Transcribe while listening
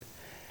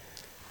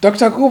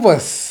Dr.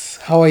 Kobus,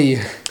 how are you?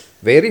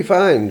 Very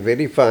fine,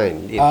 very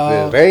fine.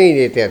 Uh,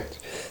 It had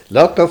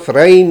lot of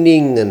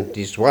raining and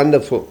it's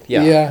wonderful.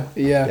 Yeah, yeah,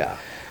 yeah. yeah.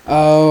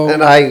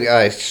 And Um,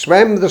 I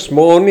swam this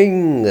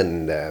morning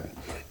and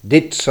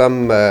did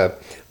some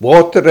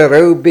water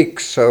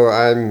aerobics, so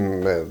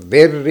I'm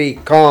very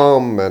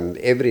calm and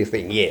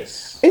everything.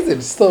 Yes. is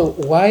it so?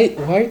 Why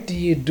do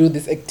you do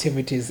these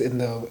activities in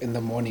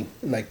the morning?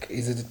 Like,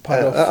 is it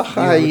part of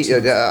your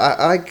routine?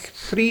 I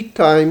 3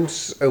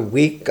 times a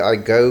week I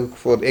go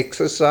for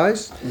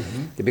exercise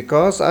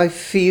because I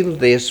feel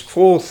there's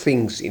 4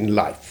 things in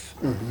life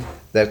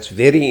that's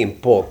very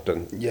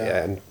important.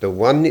 Yeah. And the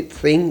one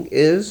thing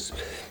is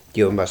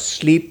you must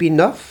sleep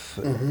enough,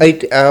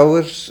 8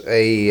 hours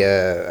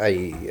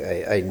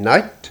a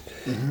night.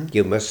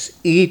 You must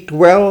eat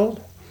well.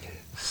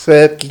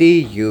 Thirdly,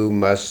 you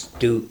must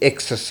do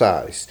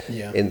exercise.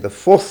 Yeah. And the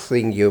fourth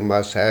thing, you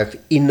must have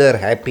inner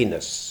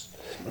happiness.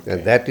 And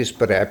Okay. that is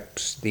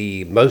perhaps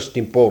the most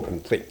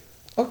important thing.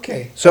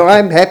 Okay. So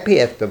I'm happy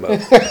at the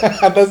moment.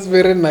 That's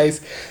very nice.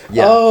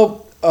 Yeah.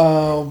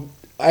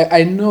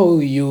 I know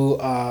you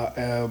are.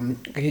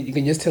 You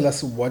can just tell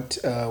us what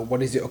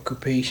is your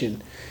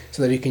occupation, so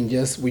that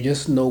we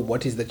just know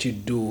what is that you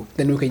do.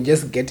 Then we can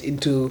just get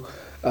into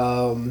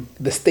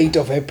the state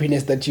of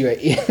happiness that you are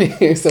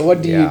in. So what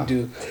do you Yeah. do?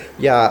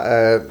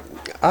 Yeah.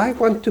 I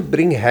want to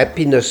bring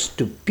happiness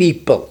to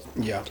people.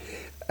 Yeah.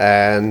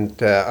 And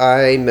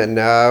I'm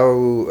now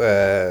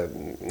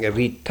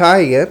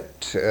retired,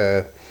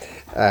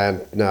 and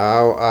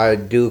now I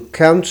do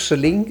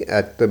counselling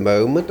at the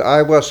moment.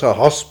 I was a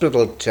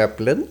hospital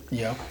chaplain,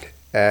 Yeah.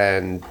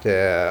 and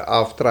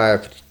after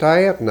I've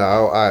retired,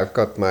 now I've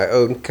got my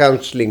own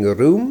counselling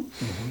room,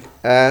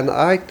 and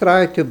I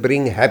try to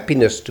bring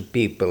happiness to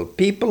people.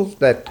 People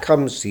that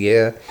comes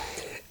here,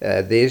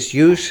 there's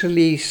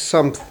usually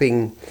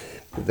something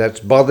that's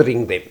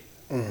bothering them.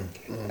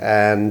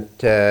 And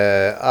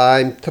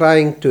I'm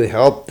trying to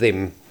help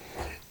them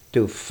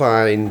to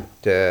find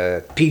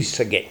peace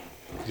again.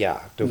 Yeah,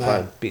 to Nice.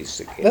 find peace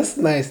again. That's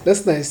nice.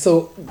 That's nice.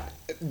 So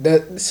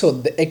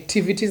the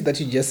activities that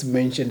you just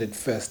mentioned at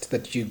first,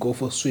 that you go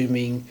for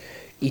swimming,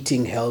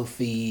 eating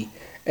healthy,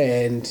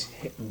 and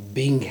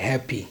being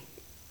happy.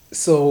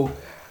 So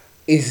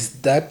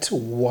is that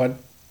what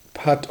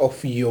part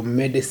of your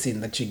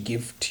medicine that you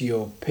give to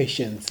your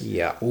patients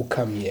Yeah. who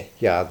come here?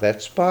 Yeah,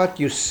 that's part.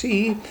 You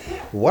see,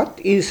 what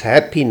is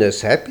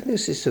happiness?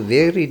 Happiness is a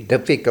very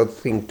difficult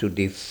thing to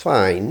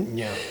define,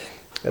 Yeah.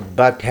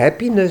 but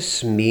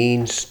happiness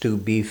means to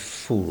be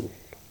full.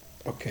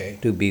 Okay.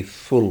 To be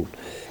full.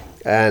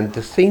 And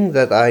the thing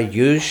that I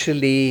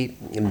usually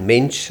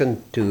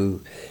mention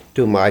to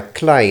my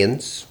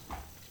clients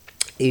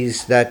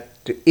is that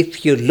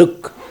if you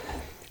look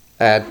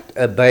at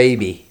a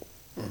baby,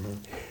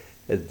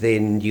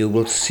 then you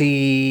will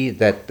see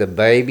that the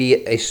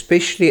baby,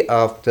 especially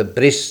after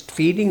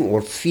breastfeeding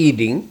or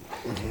feeding,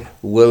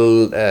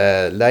 will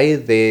lay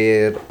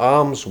their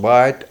arms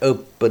wide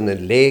open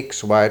and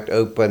legs wide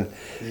open,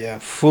 Yeah.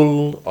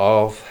 full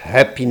of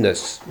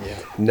happiness. Yeah.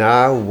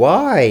 Now,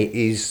 why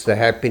is the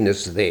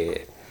happiness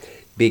there?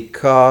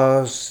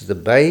 Because the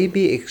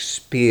baby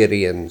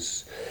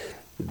experience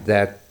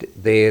that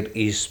there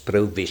is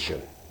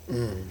provision.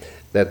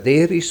 That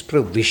there is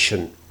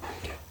provision.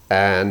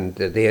 And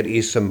there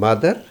is a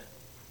mother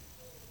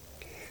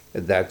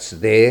that's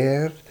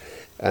there,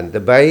 and the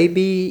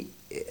baby,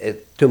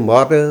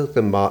 tomorrow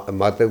the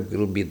mother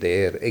will be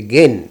there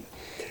again.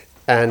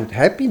 And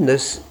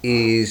happiness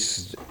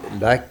is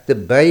like the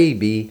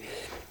baby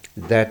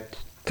that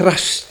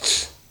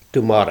trusts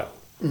tomorrow,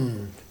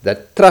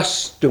 that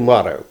trusts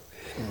tomorrow.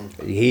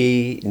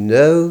 He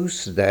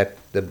knows that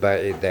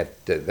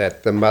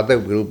that the mother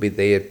will be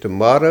there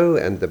tomorrow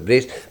and the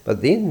breast,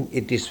 but then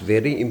it is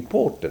very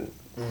important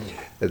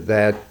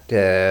that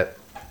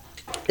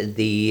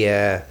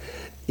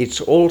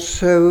it's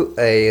also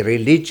a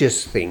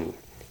religious thing,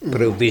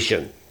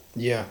 provision,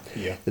 Yeah.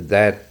 Yeah.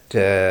 that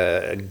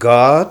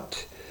God,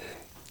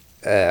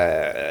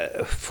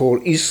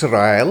 for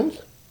Israel,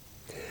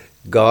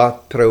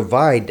 God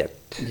provided,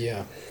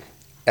 Yeah.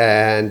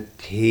 and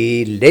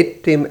He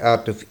led them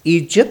out of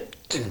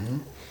Egypt,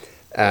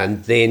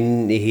 and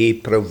then He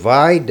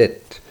provided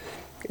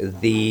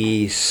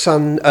the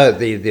sun,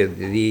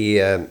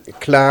 the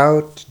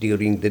cloud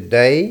during the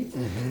day,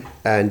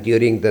 and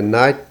during the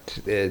night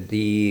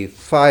the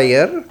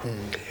fire,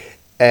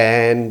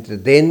 and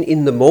then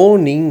in the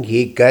morning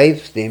He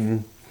gave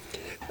them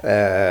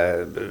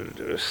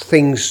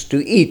things to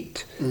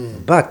eat.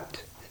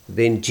 But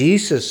then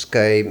Jesus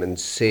came and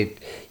said,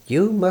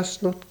 "You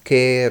must not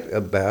care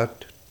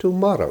about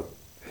tomorrow.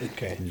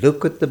 Okay.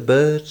 Look at the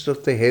birds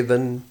of the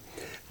heaven.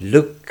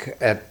 Look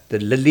at the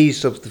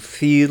lilies of the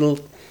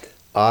field.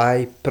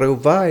 I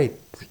provide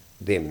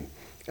them."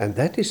 And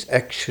that is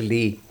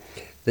actually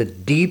the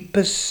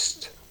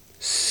deepest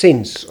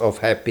sense of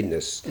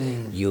happiness.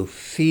 You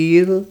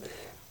feel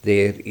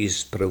there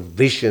is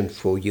provision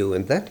for you.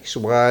 And that is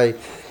why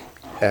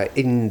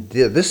in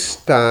this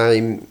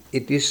time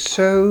it is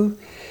so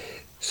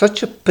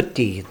such a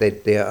pity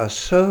that there are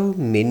so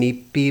many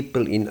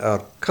people in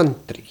our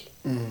country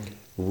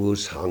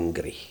who's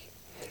hungry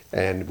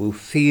and who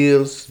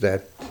feels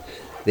that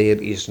there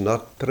is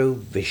not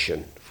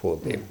provision for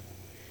them.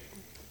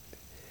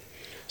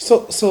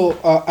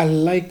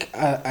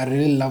 I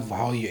really love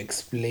how you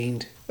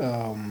explained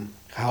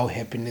how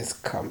happiness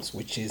comes,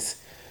 which is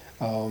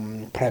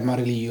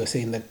primarily you're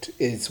saying that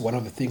it's one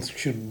of the things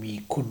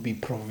could be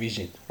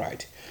provision,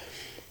 right?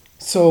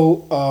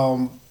 So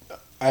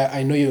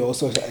I know you're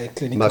also a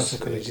clinical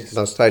psychologist.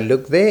 Must I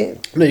look there?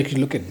 No, you can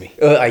look at me.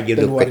 You Don't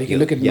look worry, at you can you.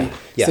 look at Yeah, me.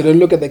 yeah. So don't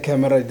look at the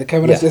camera. The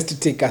camera is Yeah. just to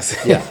take us.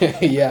 Yeah.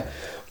 Yeah.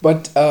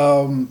 But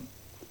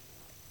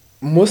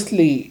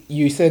mostly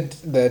you said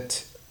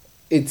that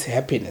it's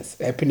happiness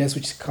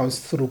which comes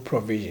through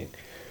provision.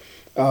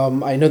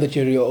 I know that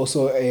you're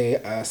also a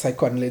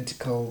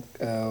psychoanalytical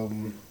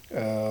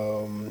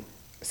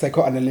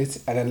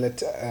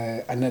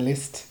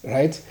analyst,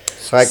 right?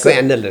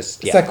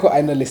 Psychoanalyst, yeah.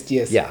 Psychoanalyst,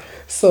 yes. Yeah.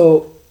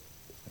 So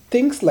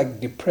things like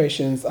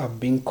depressions are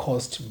being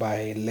caused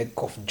by lack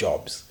of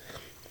jobs.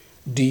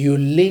 Do you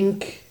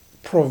link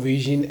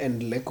provision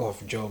and lack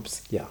of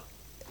jobs Yeah.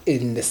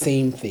 in the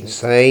same thing?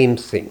 Same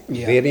thing.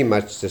 Yeah. Very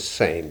much the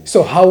same.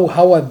 So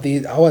how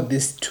are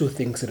these two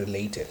things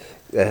related?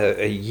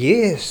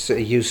 Yes,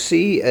 you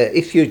see,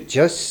 if you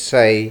just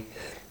say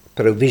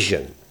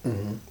provision,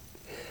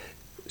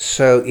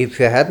 so if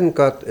you hadn't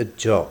got a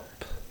job,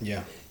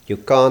 Yeah. you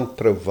can't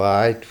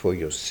provide for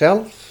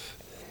yourself,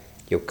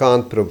 you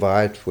can't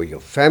provide for your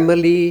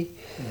family.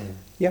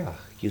 Yeah,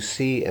 you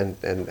see, and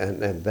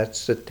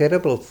that's a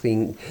terrible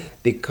thing,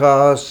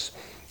 because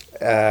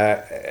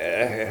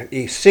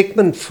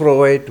Sigmund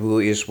Freud, who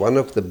is one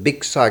of the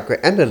big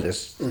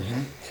psychoanalysts,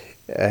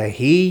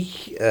 he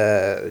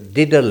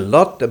did a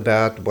lot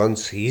about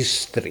one's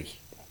history.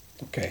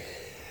 Okay.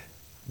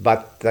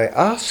 But they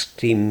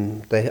asked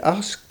him,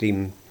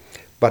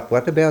 but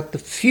what about the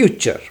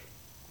future?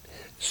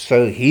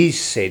 So he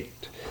said,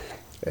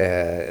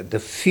 the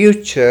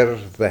future,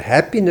 the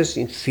happiness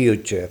in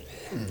future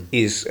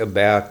is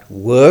about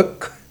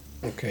work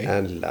Okay.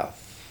 and love.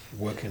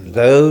 Work and love.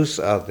 Those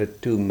are the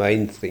two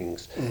main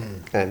things.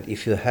 And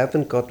if you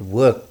haven't got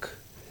work,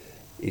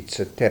 it's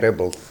a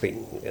terrible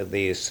thing.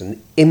 There's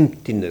an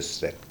emptiness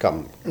that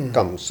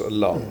comes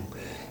along.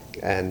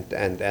 And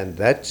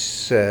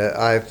that's,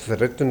 I've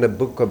written a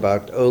book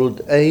about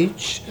old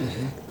age,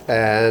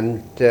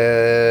 and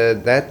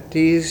that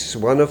is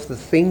one of the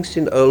things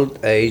in old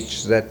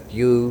age that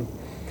you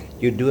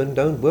do and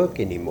don't work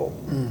anymore.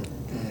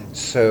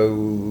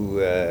 So,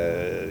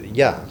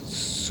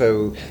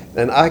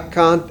 and I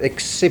can't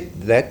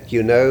accept that,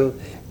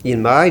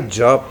 in my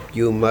job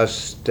you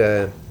must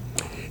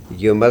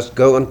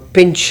go on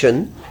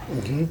pension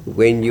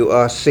when you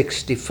are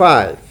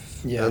 65.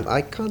 Yeah. And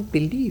I can't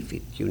believe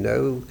it,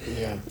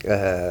 Yeah.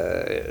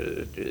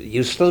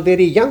 You're still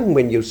very young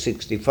when you're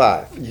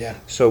 65. Yeah.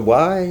 So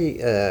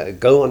why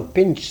go on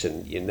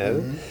pension,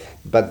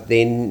 But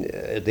then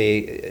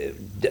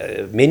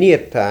many a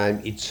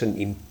time it's an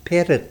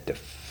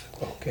imperative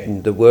Okay.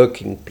 in the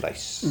working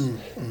place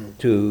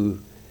to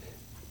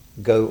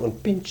go on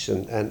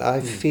pension. And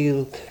I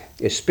feel,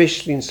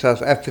 especially in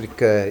South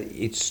Africa,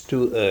 it's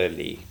too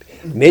early.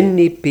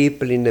 Many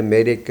people in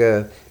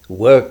America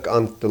work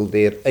until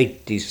their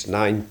 80s,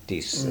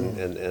 90s,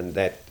 and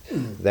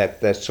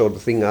that sort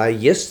of thing.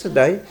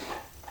 Yesterday,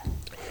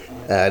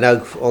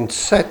 on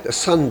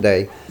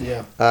Sunday,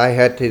 Yeah. I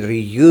had a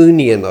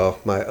reunion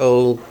of my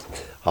old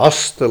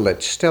hostel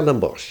at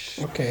Stellenbosch.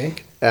 Okay.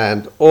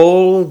 And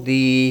all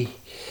the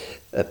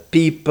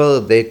people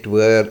that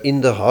were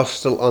in the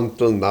hostel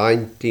until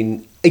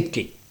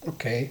 1980,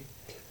 Okay.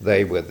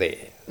 they were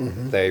there.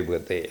 They were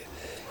there.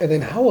 And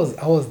then how was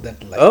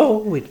that like?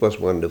 Oh, it was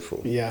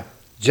wonderful. Yeah.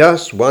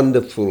 Just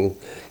wonderful,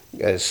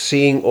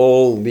 seeing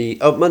all the,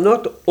 but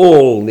not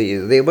all,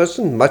 there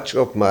wasn't much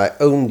of my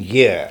own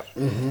year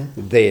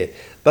there.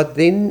 But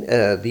then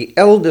the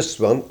oldest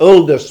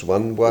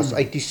one was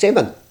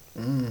 87.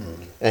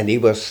 And he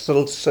was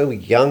still so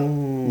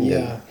young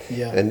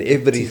and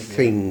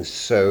everything.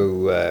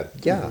 So,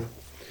 yeah.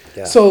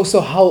 So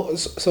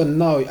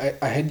now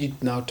I heard you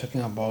now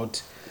talking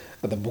about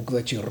the book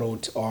that you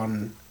wrote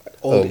on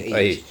old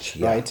age,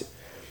 yeah. right?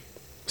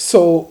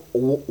 So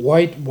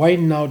why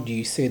now do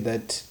you say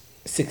that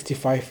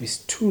 65 is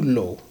too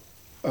low?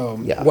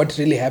 What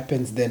really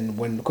happens then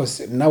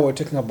because now we're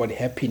talking about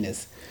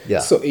happiness. Yeah.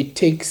 So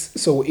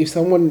if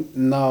someone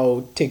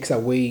now takes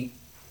away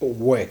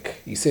work,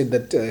 you said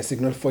that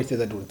Sigmund Freud said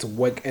that it's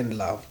work and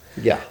love.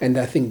 Yeah. And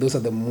I think those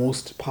are the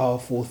most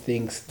powerful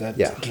things that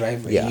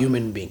drive a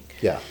human being.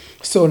 Yeah.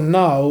 So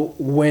now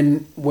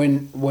when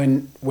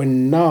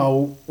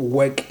now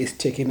work is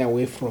taken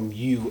away from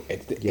you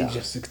at the age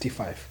of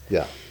 65.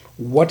 Yeah.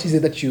 What is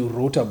it that you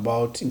wrote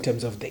about in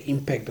terms of the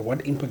impact?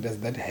 What impact does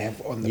that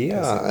have on the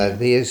person?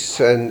 There's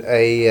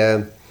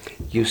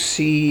you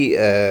see,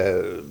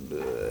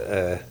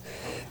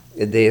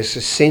 there's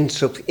a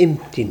sense of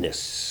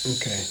emptiness.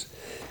 Okay.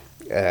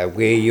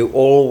 where you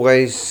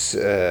always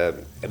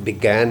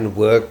began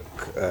work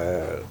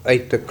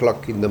 8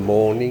 o'clock in the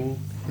morning.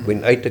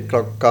 When 8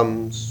 o'clock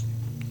comes,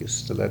 you're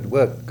still at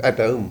work, at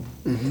home.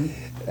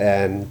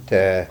 And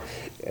the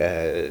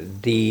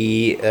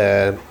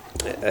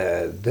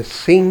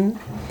thing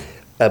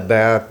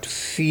about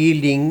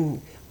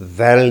feeling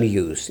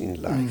values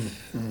in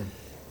life,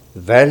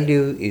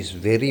 value is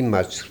very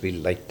much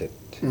related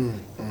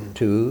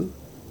to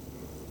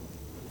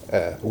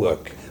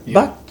work. Yeah.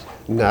 But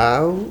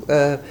now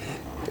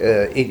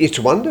it's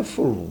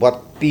wonderful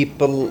what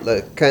people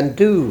can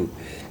do.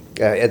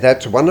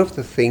 That's one of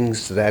the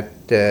things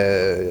that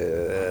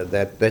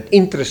that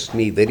interests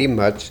me very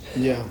much.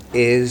 Yeah.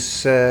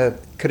 Is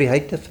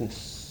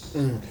creativeness.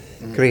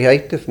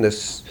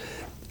 Creativeness,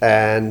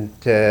 and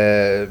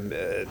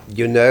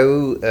you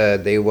know,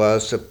 there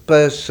was a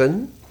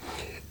person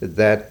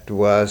that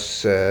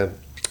was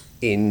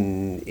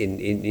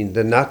in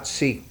the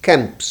Nazi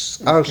camps,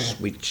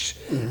 Auschwitz,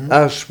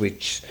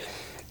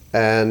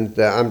 and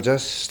I'm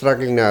just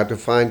struggling now to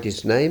find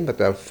his name,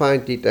 but I'll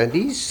find it. And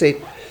he said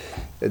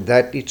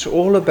that it's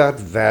all about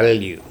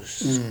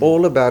values. It's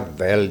all about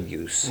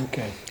values.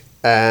 Okay.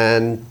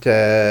 And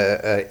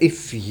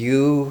if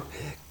you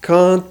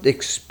can't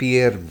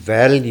experience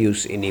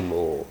values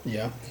anymore,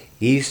 Yeah.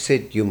 he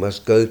said you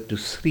must go to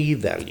 3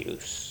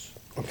 values.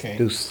 Okay.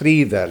 To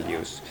 3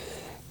 values.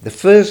 The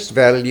first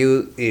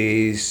value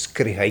is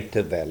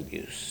creative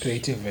values.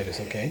 Creative values.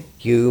 Okay.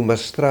 You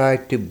must try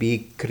to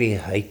be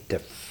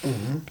creative.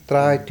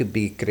 Try to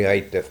be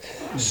creative.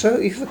 So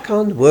if you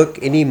can't work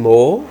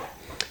anymore,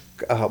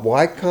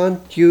 why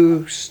can't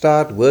you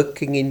start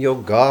working in your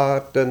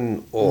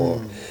garden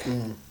or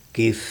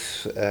give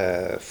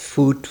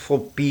food for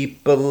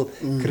people?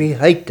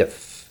 Creative.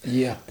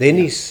 Yeah. Then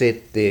he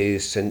said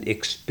there's an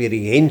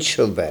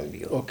experiential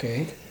value.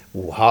 Okay.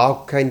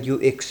 How can you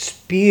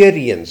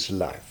experience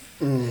life?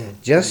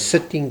 Just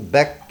sitting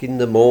back in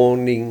the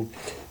morning,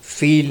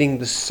 feeling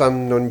the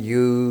sun on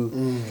you,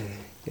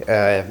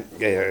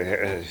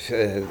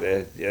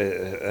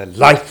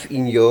 life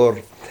in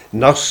your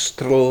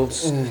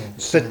nostrils,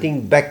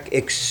 sitting back,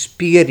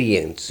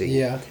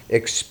 experiencing,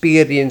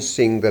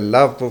 experiencing the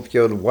love of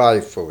your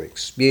wife, or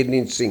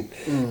experiencing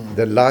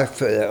the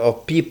life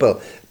of people.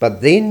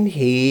 But then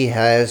he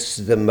has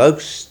the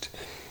most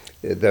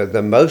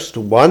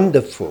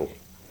wonderful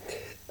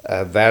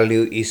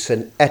value is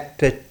an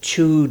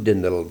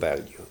attitudinal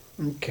value.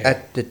 Okay.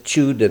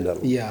 Attitudinal.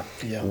 Yeah.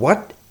 Yeah.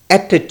 What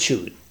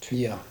attitude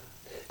Yeah.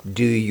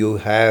 do you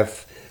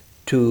have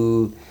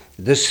to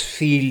this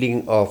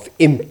feeling of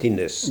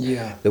emptiness?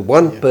 Yeah. The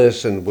one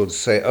person will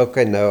say,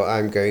 okay, no,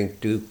 I'm going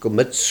to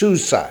commit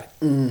suicide.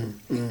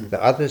 The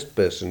other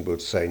person will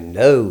say,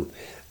 no,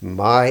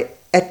 my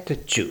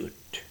attitude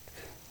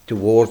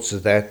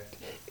towards that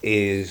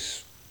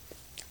is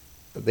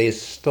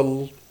there's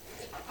still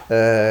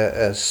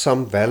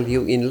some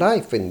value in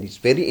life. And it's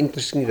very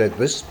interesting that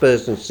this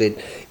person said,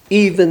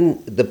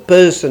 even the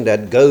person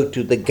that go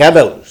to the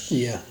gallows,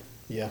 Yeah.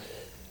 Yeah.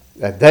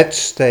 at that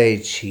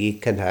stage he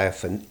can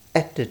have an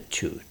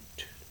attitude.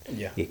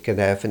 Yeah. He can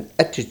have an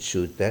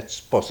attitude that's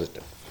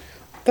positive.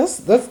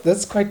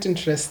 That's quite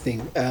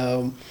interesting.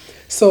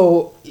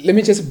 So let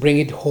me just bring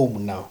it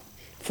home now.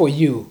 For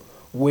you,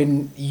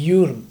 when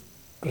you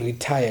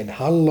retired,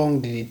 how long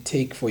did it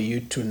take for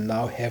you to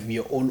now have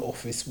your own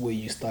office where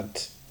you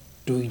start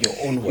doing your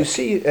own work? You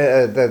see,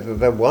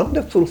 the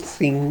wonderful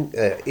thing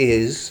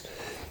is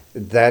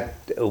that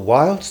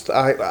whilst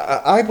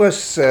I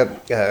was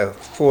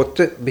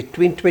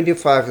between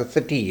 25 and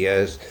 30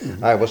 years,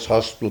 I was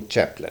hospital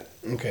chaplain.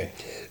 Okay.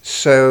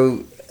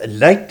 So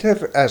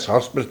later, as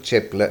hospital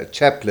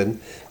chaplain,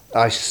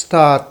 I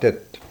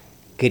started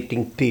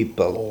getting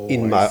people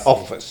in my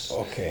office.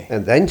 Okay.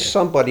 And then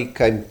somebody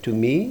came to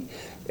me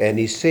and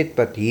he said,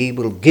 but he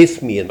will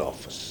give me an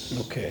office.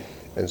 Okay.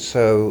 And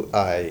so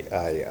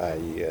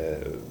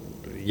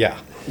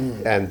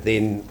and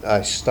then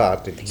I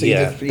started So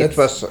here. It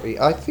was,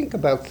 I think,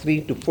 about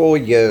 3 to 4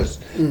 years.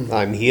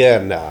 I'm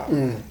here now,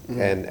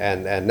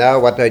 and now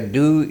what I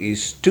do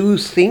is 2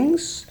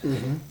 things.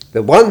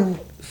 The one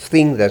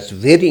thing that's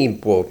very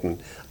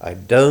important, I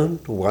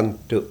don't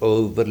want to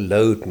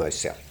overload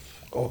myself.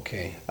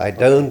 Okay. I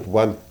don't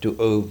want to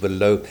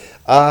overload.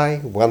 I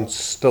want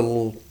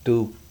still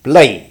to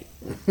play.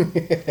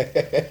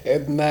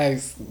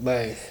 Nice.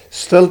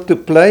 Still to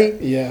play.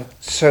 Yeah.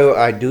 So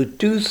I do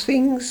 2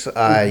 things.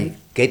 I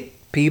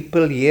get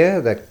people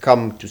here that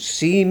come to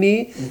see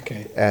me,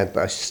 and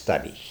I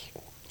study.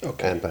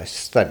 Okay. And I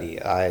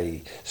study.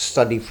 I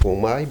study for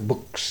my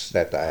books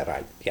that I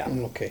write. Yeah.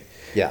 Okay.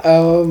 Yeah.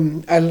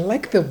 I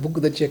like the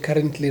book that you're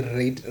currently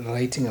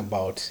writing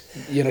about.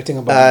 You're writing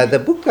about the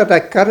book that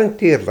I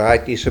currently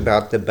write is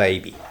about the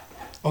baby.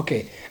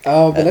 Okay.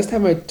 The last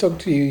time I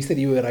talked to you, you said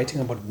you were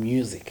writing about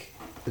music.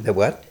 The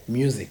what?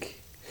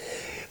 Music.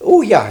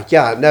 Oh, yeah.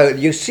 No,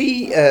 you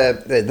see,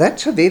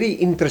 that's a very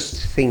interesting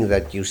thing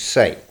that you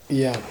say.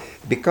 Yeah.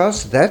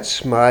 Because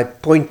that's my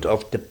point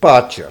of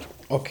departure.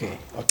 Okay.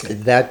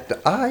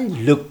 That I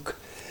look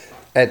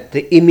at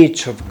the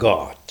image of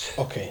God.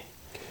 Okay.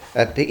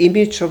 At the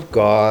image of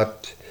God,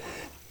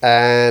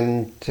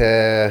 and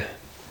the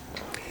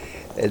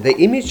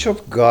image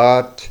of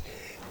God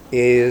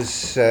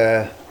is,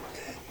 there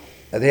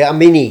are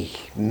many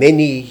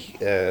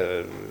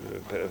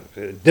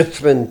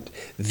different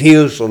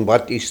views on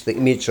what is the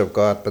image of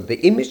God, but the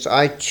image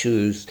I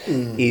choose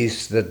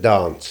is the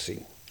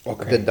dancing,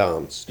 Okay. the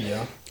dance.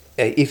 Yeah.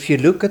 If you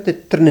look at the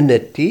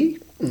Trinity,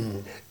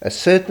 a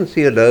certain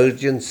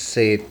theologian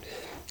said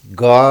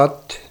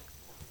God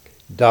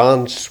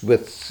danced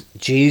with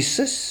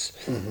Jesus,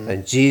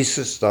 and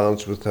Jesus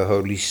danced with the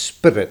Holy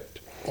Spirit.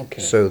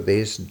 Okay. So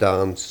there's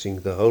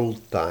dancing the whole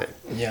time.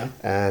 Yeah.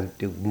 And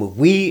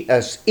we,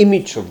 as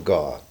image of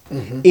God,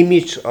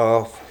 image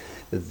of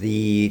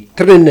the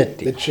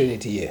Trinity, The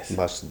Trinity, yes.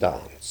 must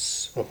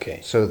dance.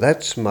 Okay. So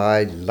that's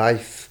my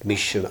life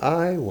mission.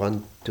 I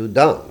want to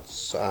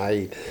dance.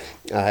 That's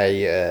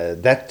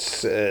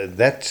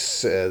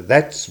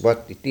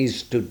what it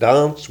is to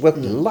dance with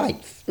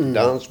life.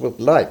 Dance with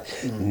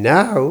life.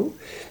 Now,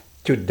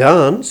 to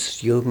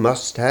dance, you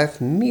must have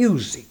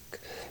music.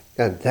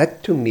 And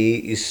that to me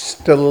is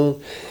still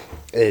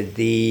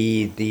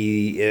the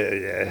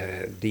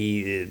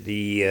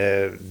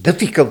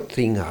difficult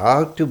thing,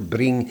 how to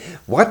bring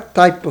what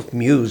type of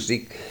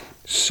music.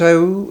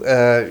 So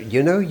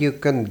you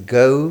can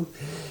go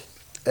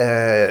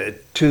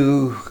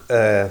to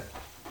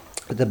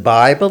the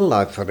Bible.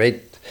 I've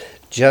read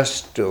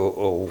just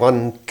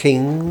 1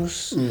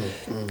 Kings,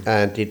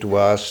 and it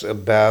was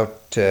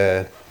about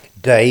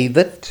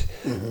David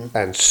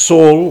and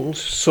Saul.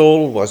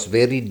 Saul was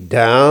very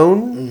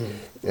down,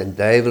 and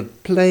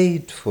David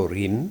played for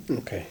him.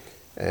 Okay.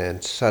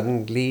 And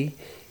suddenly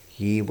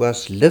he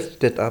was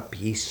lifted up.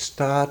 He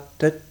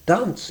started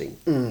dancing.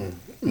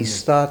 He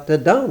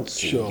started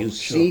dancing. Sure, you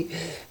sure. see,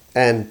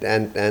 and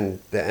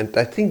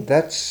I think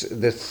that's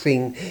the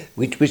thing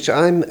which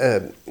I'm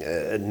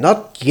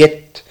not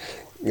yet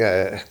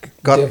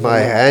got my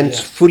hands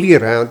fully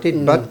around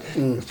it. But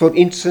for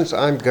instance,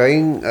 I'm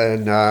going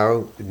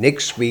now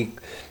next week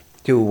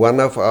to one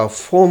of our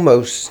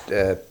foremost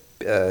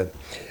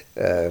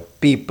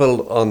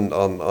people on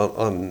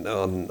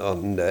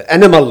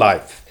animal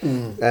life,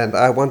 and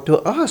I want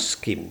to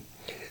ask him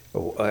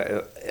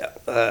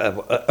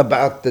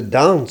about the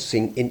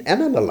dancing in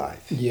animal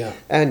life. Yeah.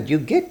 And you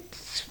get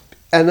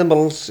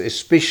animals,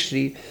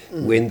 especially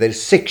when they're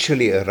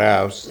sexually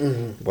aroused,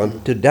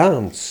 want to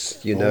dance.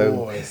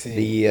 Oh, I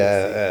see.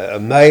 A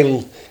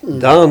male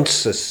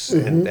dances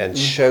and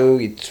show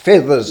its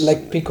feathers.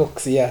 Like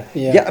peacocks, yeah.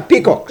 Yeah,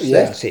 peacocks.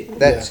 Yeah. That's it.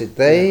 That's it.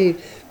 They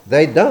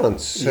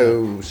dance.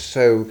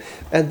 So,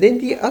 and then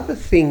the other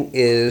thing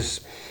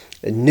is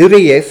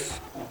Nureyev,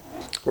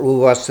 who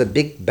was a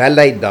big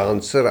ballet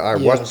dancer. I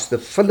watched the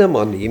film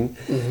on him,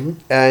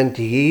 and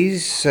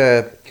his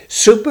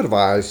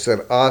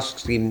supervisor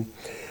asked him,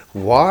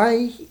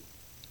 "Why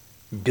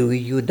do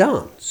you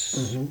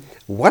dance?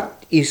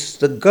 What is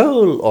the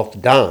goal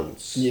of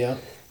dance?" Yeah.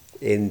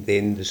 And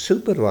then the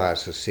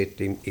supervisor said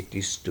to him, "It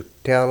is to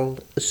tell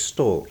a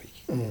story.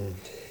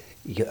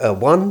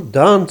 One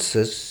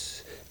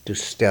dances to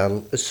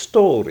tell a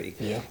story."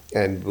 Yeah.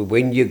 And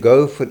when you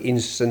go, for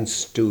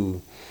instance,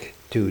 to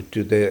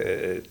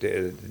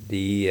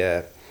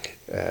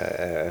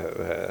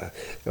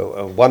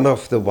one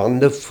of the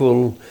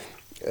wonderful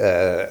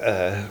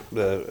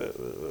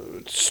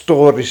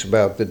stories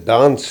about the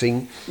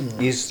dancing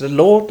is the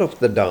Lord of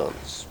the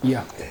Dance.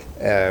 Yeah.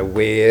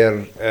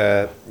 Where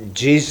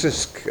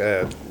Jesus,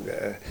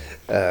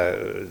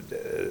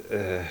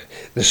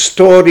 the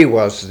story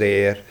was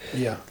there.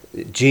 Yeah.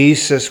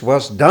 Jesus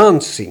was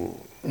dancing,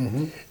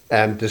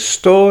 and the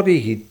story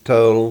he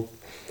told,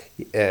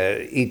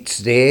 it's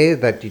there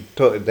that he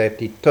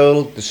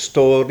told the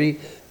story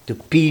to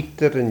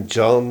Peter and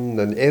John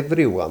and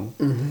everyone,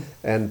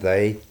 and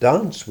they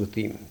danced with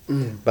him.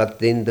 But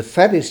then the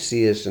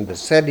Pharisees and the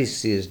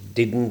Sadducees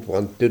didn't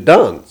want to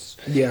dance.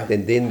 Yeah.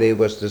 And then there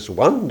was this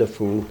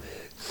wonderful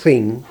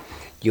thing: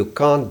 you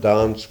can't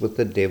dance with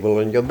the devil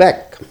on your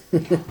back.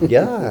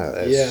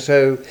 Yeah.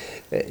 So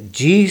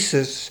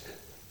Jesus'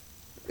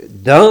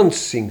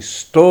 dancing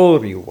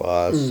story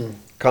was,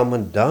 "Come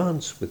and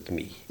dance with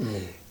me.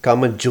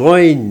 Come and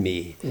join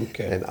me."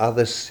 Okay. And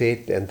others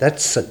said, and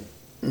that's sin.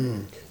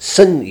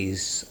 Sin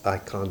is, I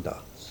can't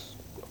dance.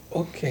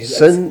 Okay.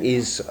 Sin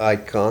is, I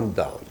can't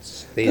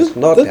dance. There's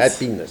not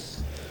happiness.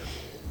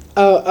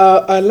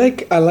 I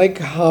like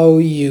how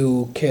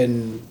you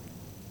can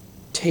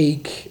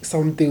take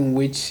something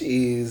which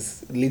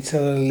is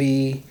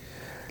literally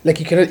like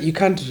you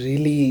can't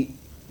really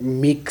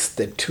mix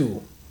the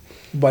two,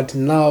 but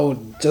now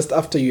just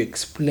after you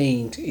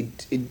explained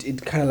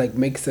it kind of like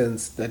makes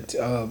sense that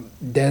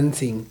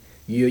dancing,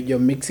 you're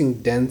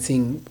mixing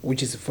dancing,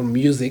 which is from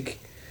music,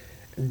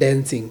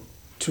 dancing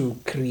to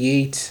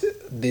create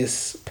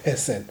this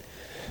person.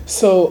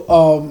 So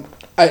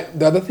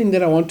the other thing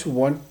that I want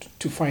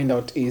to find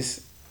out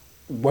is,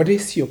 what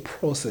is your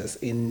process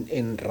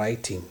in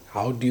writing?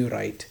 How do you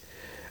write?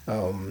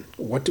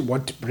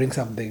 What brings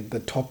up the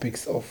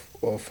topics of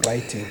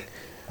writing?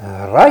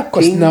 Because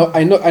Writing. now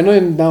I know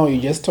now you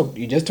just talked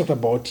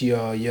about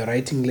your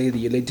writing lady,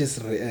 your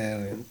latest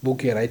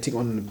book you're writing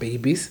on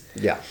babies.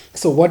 Yeah.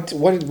 So what is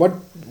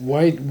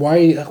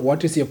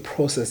your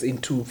process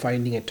into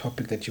finding a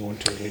topic that you want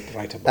to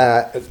write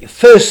about?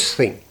 First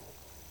thing,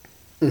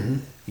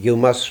 you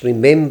must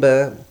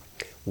remember,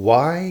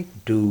 why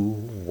do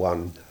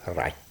one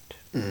write?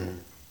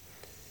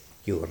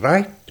 You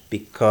write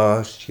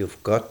because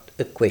you've got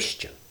a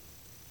question.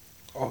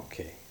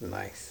 Okay,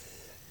 nice.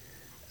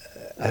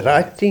 I like it,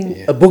 Writing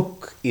yeah. a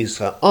book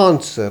is an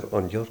answer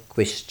on your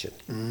question.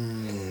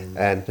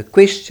 And the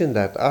question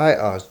that I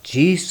asked,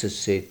 Jesus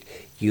said,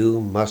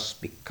 you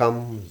must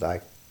become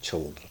like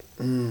children.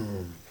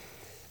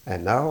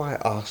 And now I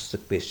ask the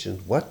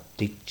question, what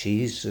did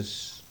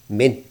Jesus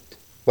meant?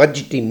 What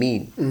did he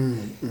mean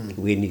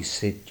when he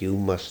said, you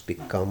must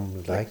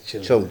become like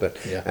children?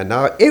 Yeah. And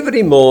now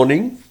every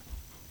morning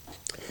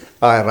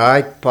I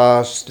ride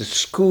past the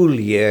school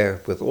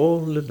here with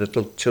all the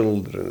little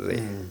children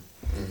there.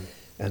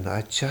 And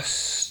I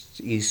just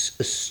is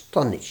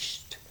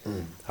astonished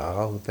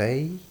how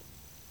they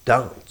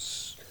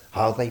dance,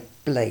 how they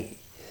play,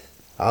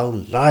 how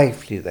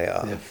lively they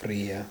are. They're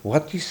free, yeah.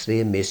 What is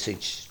their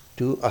message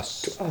to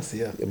us? To us,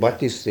 yeah.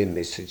 What is their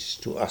message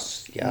to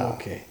us? Yeah.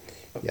 Okay.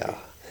 Yeah.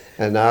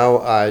 And now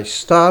I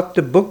start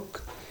the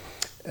book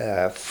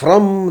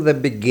from the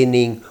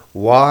beginning.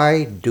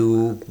 Why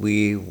do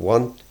we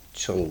want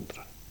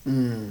children?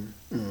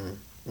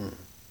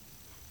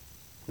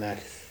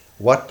 Nice.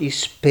 What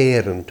is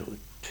parenthood?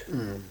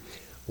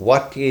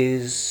 What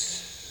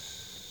is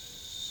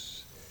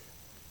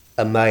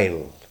a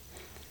male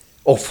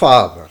or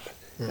father?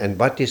 And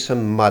what is a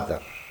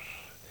mother?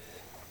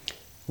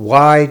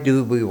 Why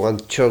do we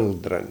want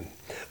children?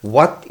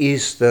 What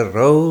is the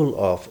role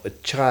of a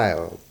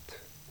child?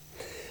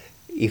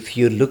 If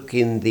you look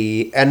in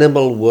the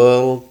animal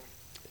world,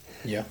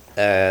 Yeah.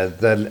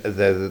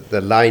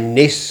 the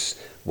lioness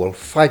will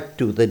fight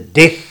to the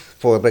death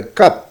for the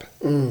cub.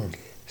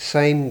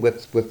 Same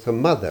with the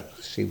mother.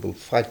 She will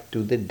fight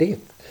to the death.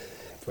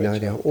 Now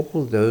there are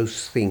all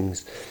those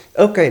things.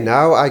 Okay,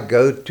 now I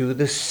go to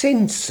the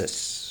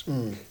senses.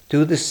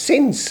 To the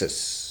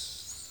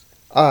senses.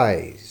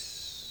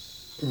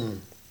 Eyes,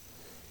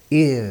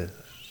 ears,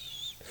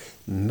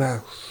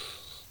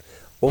 mouth,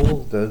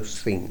 all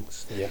those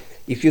things. Yeah.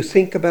 If you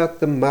think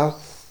about the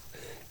mouth,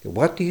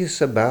 what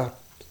is about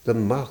the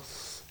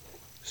mouth?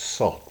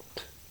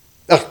 Salt.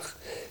 To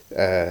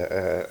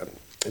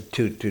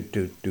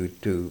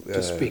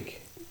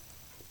speak.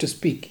 To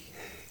speak.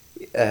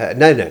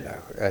 No.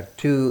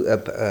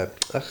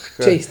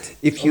 Taste.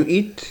 If you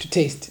eat, To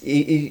taste.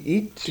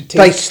 eat, To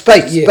taste,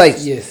 Yes,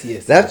 taste.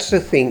 yes. That's the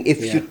thing. If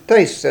Yeah. you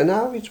taste, and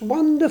now it's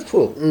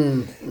wonderful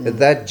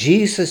that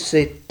Jesus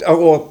said,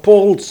 or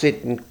Paul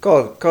said in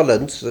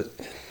Collins,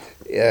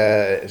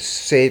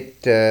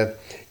 said,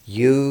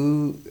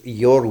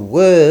 your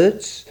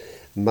words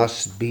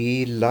must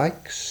be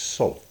like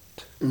salt.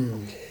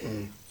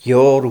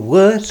 Your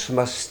words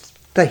must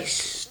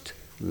taste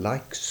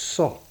like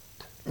salt.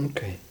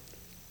 Okay.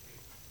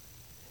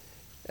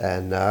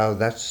 And now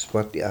that's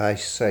what I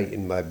say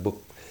in my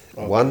book.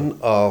 One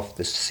of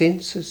the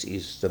senses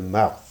is the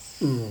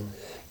mouth.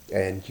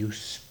 And you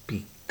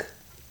speak.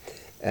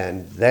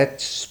 And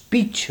that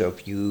speech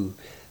of you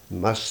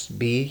must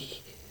be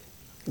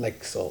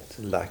Like salt.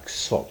 like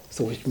salt.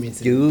 So which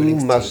means it You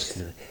brings must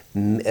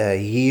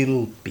taste.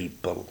 heal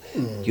people.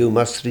 You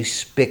must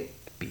respect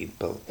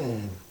people.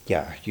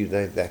 Yeah, you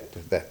know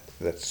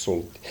that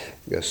salt.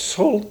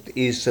 Salt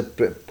is a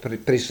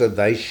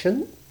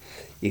preservation.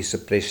 Is a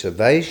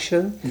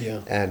preservation,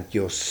 Yeah. and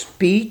your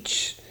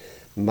speech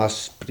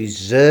must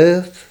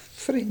preserve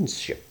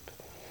friendship.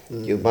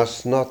 You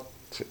must not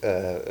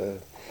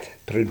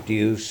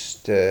produce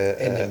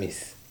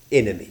Enemies.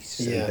 Enemies,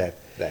 Yeah. and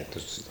that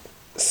is.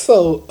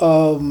 So,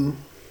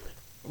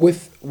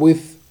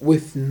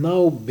 with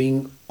now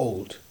being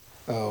old,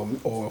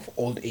 or of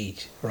old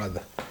age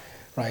rather,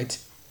 right?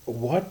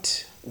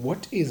 What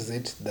is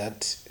it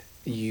that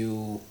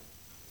you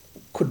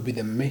could be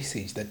the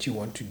message that you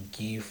want to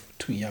give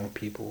to young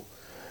people,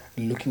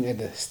 looking at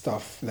the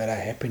stuff that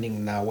are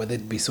happening now, whether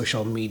it be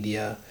social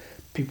media,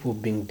 people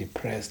being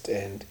depressed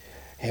and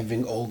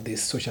having all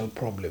these social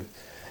problems?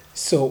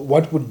 So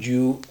what would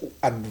you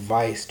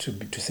advise to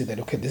say that,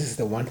 okay, this is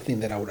the one thing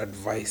that I would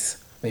advise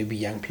maybe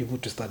young people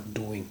to start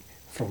doing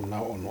from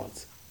now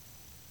onwards?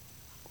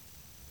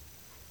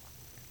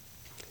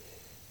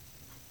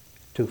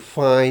 To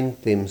find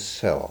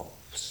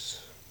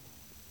themselves.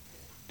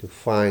 To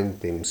find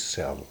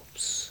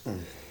themselves.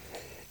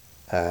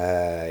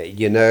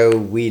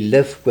 We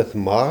live with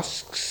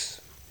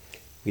masks.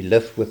 We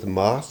live with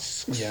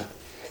masks. Yeah.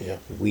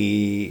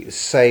 We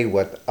say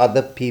what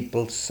other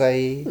people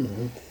say.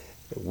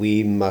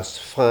 We must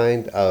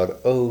find our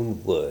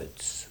own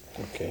words.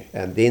 Okay.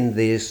 And then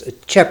there's a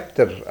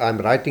chapter. I'm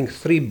writing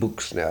 3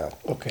 books now.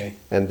 Okay.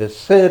 And the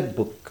 3rd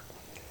book,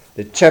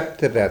 the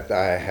chapter that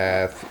I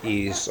have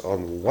is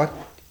on what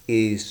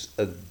is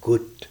a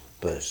good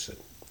person.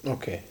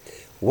 Okay.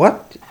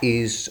 What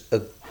is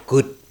a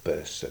good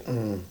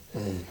person.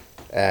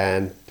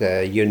 And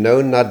you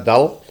know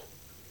Nadal?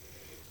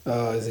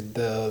 Is it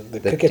the The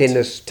cricket?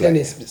 tennis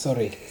player.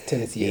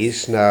 Tennis, yes.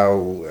 He's now,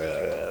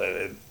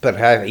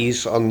 perhaps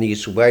he's on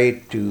his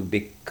way to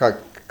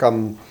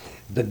become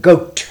the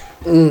GOAT.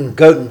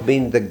 GOAT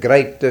being the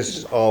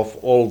greatest of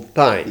all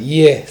time.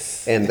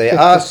 Yes. And they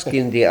asked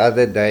him the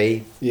other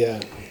day, Yeah.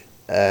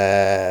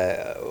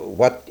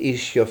 what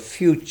is your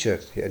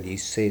future? And he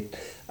said,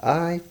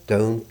 I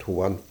don't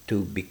want to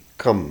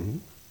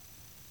become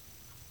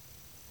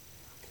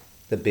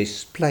the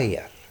best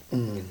player.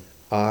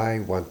 I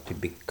want to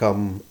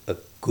become a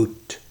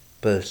good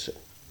person.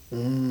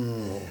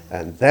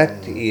 And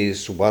that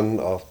is one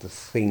of the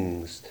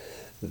things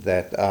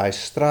that I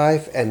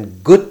strive,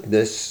 and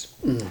goodness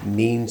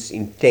means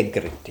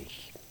integrity.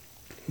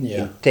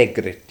 Yeah.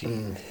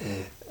 Integrity.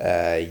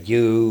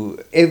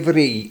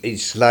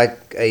 It's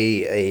like a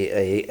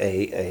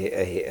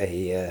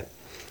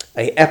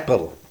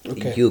apple.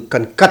 Okay. You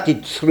can cut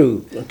it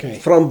through, Okay.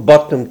 from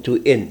bottom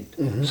to end,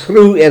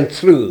 through and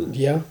through.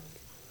 Yeah.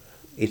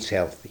 It's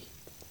healthy,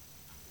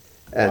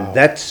 and Wow.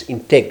 that's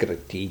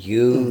integrity.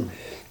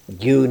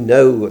 You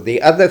know, the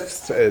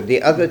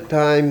other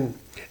time,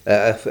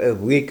 a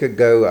week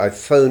ago, I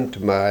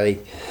phoned my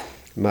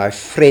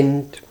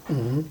friend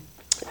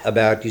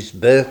about his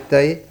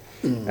birthday,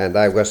 and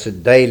I was a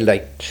day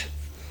late.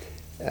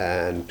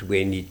 And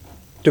when he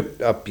took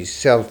up his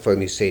cell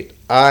phone, he said,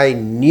 I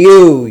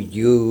knew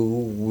you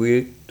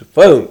would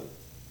phone.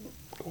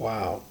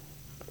 Wow.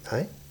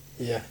 Eh?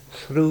 Yeah.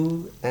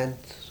 Through and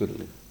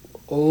through.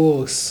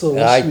 Oh, so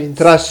which I means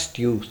trust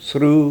you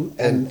through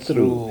and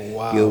through.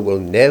 Wow. You will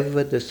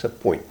never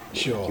disappoint me.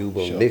 Sure, You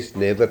will sure.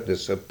 never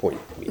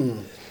disappoint me.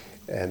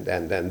 And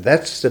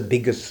that's the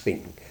biggest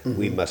thing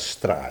we must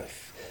strive.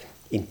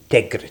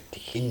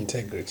 Integrity.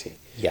 integrity.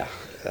 Yeah.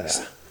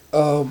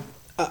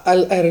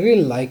 I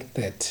really like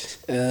that.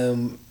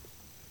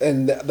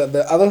 And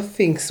the other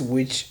things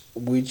which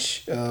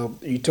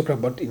you talk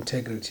about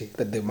integrity,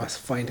 that they must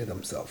find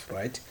themselves,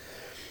 right?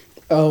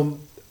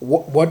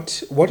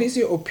 What is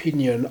your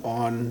opinion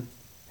on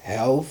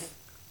health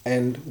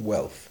and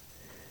wealth?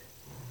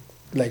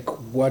 Like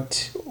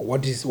what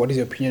is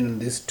your opinion on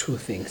these two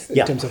things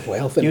in terms of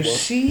health and You wealth?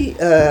 see,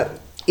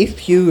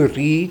 if you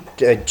read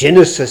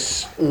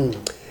Genesis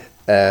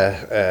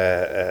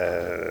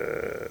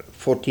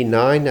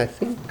 49, I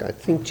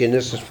think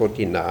Genesis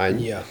 49.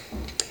 Yeah.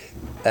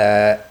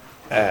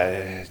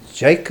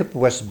 Jacob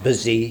was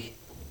busy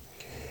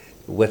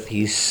with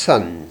his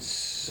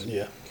sons.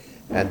 Yeah.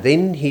 And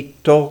then he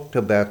talked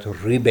about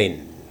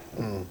Reuben.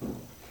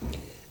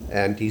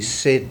 And he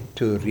said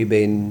to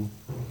Reuben,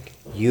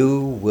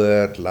 you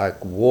were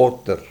like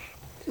water,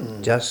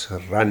 just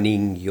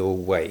running your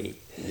way.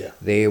 Yeah.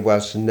 There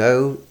was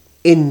no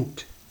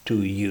end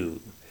to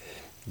you.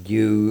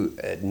 You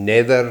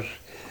never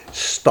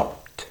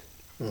stopped.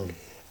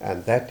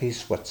 And that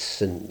is what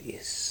sin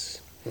is.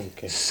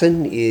 Okay.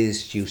 Sin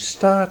is you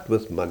start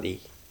with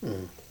money,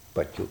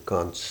 but you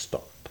can't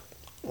stop.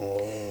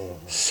 Oh.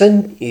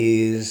 Sin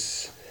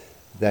is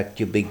that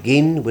you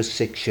begin with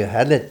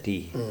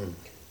sexuality,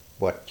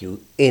 but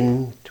you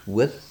end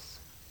with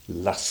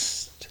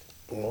lust.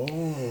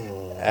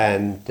 Oh.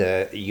 And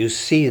you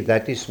see,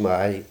 that is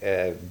my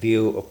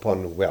view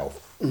upon wealth.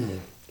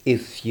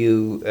 If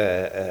you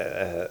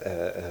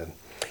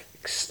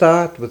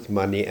start with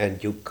money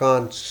and you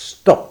can't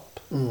stop,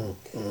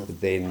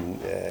 then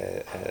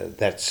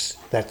that's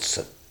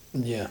it.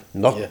 Yeah.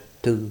 Not yeah.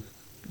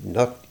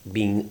 not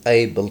being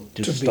able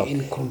to To stop. be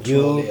in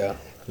control, You, yeah.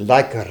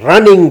 like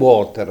running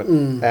water.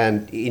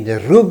 And in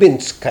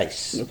Reuben's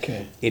case,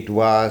 Okay. it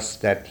was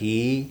that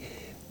he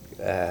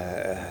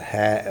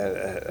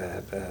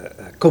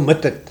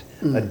committed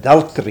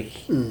adultery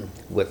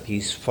with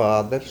his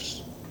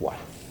father's wife.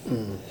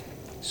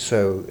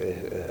 So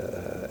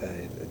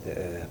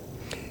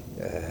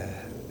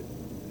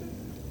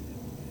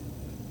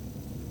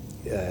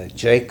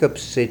Jacob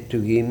said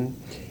to him,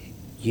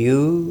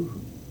 you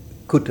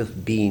could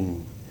have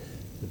been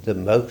the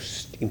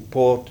most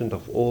important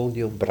of all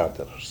your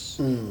brothers.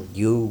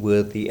 You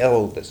were the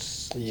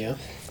eldest. Yeah.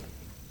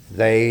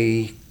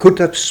 They could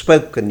have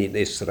spoken in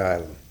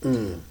Israel.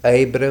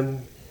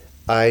 Abram,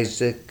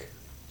 Isaac,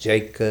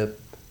 Jacob,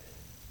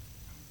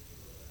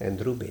 and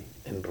Reuben.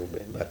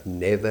 But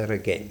never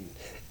again.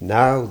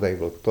 Now they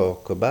will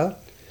talk about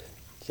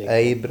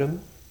Jacob,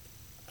 Abram,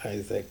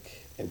 Isaac,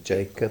 and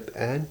Jacob,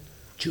 and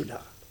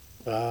Judah.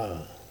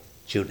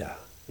 Judah.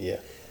 Yeah.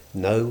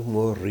 No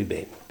more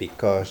Reuben,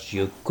 because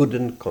you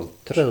couldn't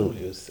control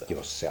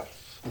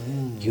yourself.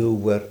 You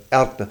were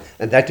out of,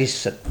 and that is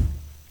sin.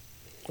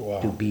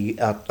 Wow. To be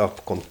out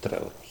of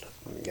control.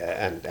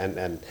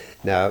 And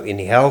now in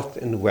health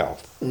and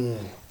wealth,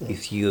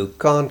 if you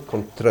can't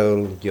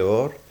control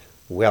your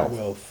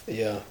wealth,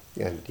 yeah.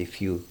 and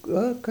if you,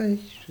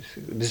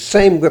 the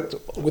same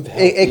with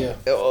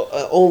health,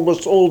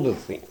 almost all the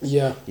things.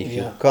 Yeah. If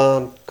you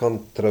can't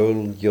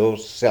control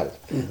yourself,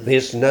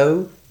 there's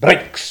no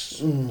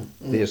breaks.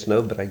 There's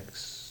no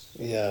breaks.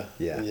 Yeah.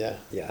 Yeah. Yeah.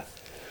 Yeah.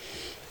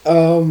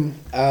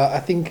 I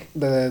think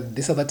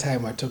this other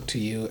time I talked to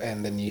you,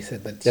 and then you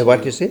said that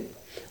What is it?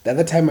 the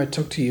other time I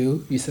talked to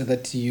you, you said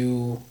that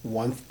you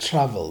once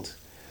traveled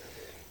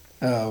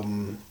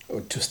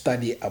to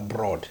study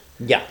abroad.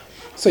 Yeah.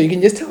 So you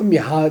can just tell me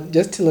how,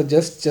 just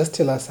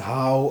tell us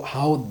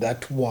how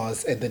that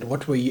was, and then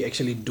what were you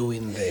actually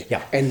doing there,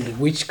 Yeah. and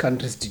which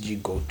countries did you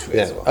go to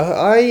Yeah. as well?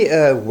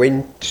 I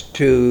went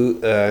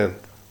to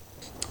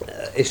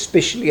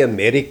especially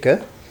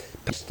America,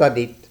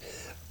 studied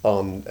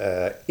on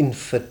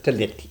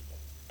infertility.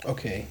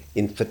 Okay,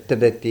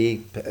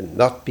 Infertility,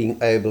 not being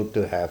able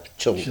to have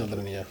children.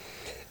 children, yeah.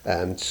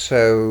 And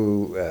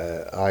so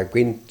I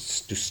went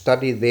to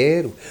study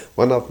there.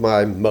 One of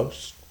my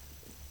most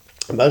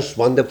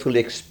wonderful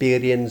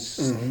experience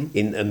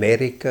in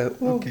America.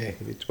 Oh, Okay.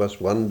 it was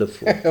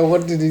wonderful.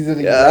 What did you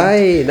say you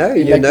I know,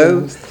 you you liked the know,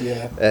 most?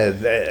 Yeah.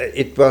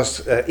 it was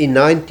in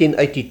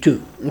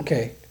 1982.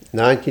 Okay.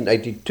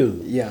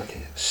 1982. Yeah.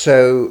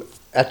 So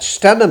at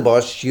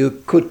Stellenbosch,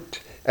 you could,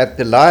 at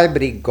the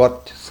library,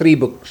 got 3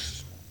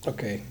 books.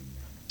 Okay.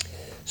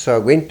 So I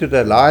went to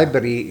the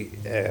library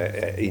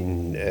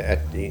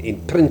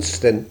in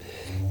Princeton,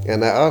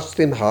 and I asked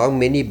them how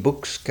many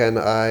books can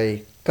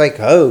I take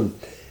home.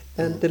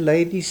 And the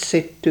lady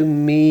said to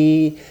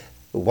me,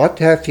 "What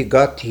have you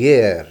got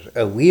here?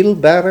 A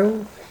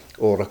wheelbarrow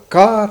or a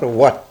car or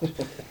what?"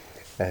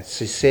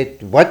 She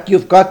said, "What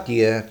you've got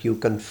here, you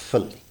can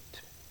fill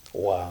it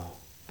Wow.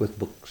 with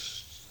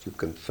books. You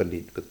can fill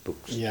it with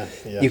books. Yeah.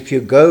 Yeah. If you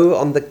go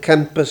on the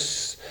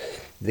campus,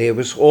 there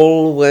was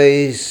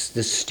always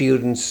the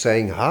students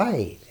saying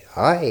hi,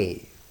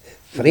 hi,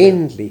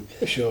 friendly."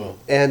 Sure.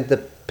 And the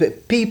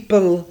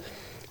people,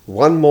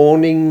 one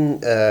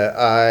morning,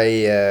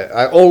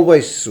 I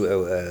always,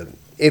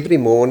 every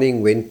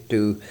morning went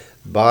to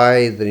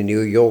buy the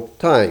New York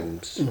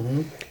Times.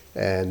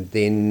 And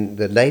then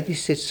the lady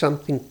said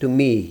something to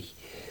me.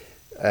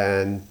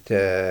 And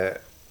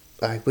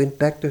I went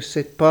back to her,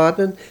 said,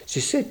 "Pardon?"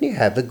 She said,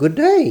 "Have a good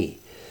day."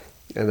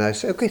 And I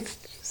said, "Okay,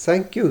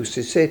 thank you."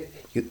 She said,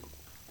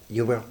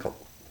 "You're welcome.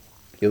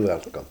 You're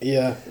welcome."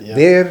 Yeah. Yeah.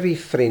 Very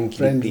friendly,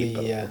 Friendly,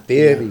 people. yeah,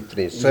 Very yeah,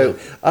 friendly. So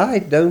I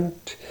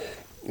don't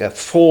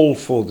fall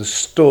for the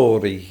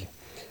story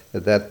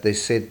that they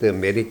said the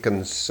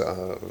Americans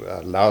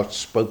are loud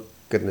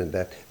spoken and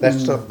that.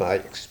 That's not my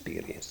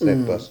experience. That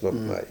was not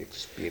my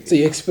experience. So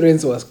your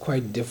experience was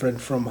quite different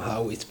from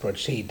how it's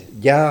portrayed.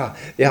 Yeah,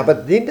 yeah,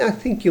 but then I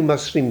think you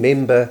must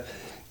remember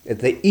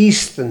the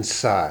eastern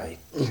side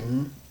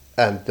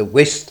and the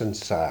western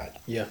side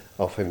Yeah.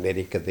 of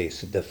America.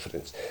 There's a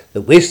difference.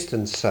 The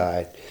western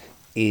side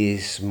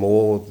is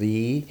more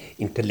the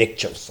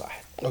intellectual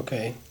side.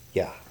 Okay.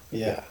 Yeah,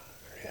 Yeah. yeah,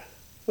 yeah,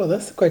 Well,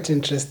 that's quite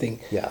interesting.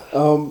 yeah.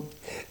 Um.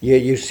 Yeah,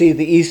 you see,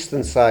 the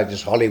eastern side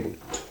is Hollywood.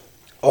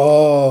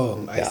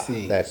 Oh, I Yeah,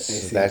 see. that's I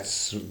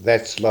see.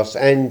 that's Los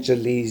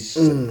Angeles,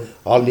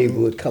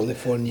 Hollywood.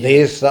 California.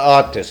 There's the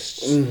artists.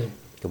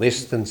 The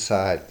western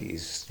side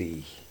is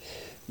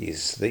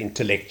the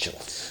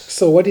intellectuals.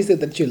 So, what is it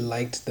that you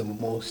liked the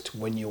most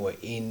when you were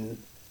in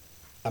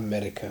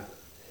America?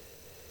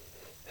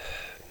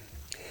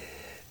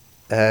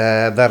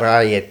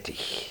 Variety.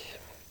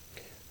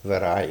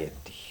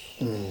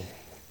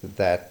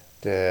 That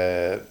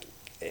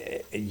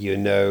you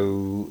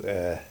know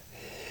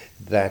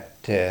that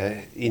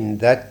in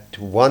that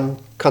one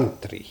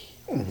country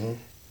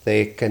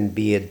there can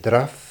be a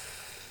drought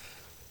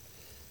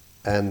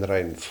and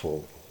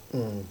rainfall.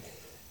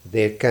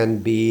 There can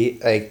be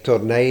a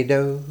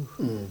tornado,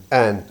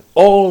 and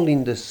all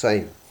in the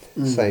same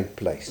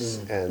place,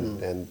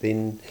 and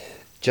then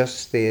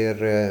just their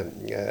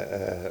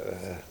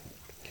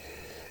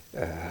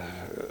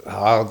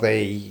how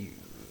they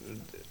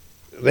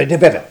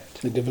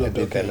developed. They developed,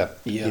 okay.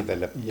 Yeah,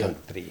 Developed yeah.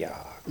 country.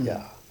 Yeah,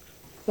 yeah.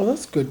 Well,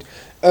 that's good.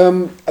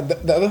 The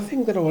other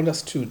thing that I want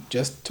us to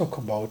just talk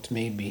about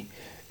maybe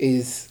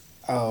is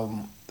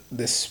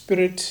the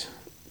spirit,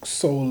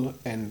 soul,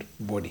 and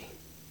body.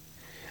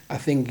 I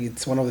think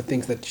it's one of the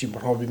things that you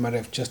probably might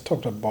have just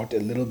talked about a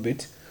little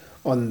bit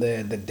on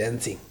the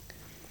dancing.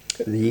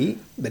 The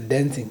The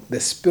dancing, the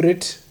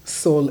spirit,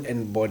 soul,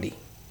 and body.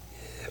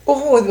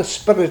 the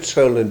spirit,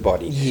 soul, and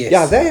body. Yes.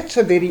 Yeah, that's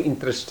a very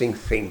interesting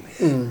thing.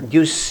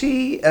 You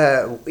see,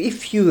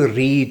 if you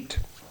read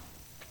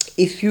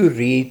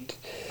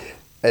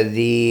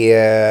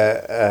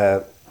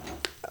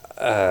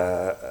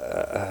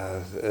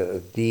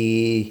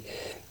the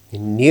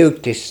New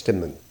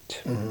Testament,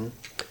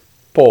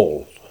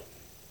 Paul,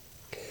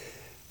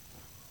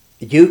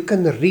 you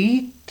can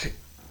read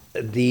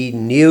the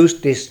New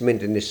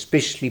Testament and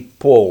especially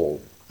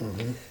Paul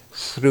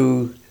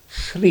through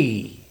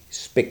 3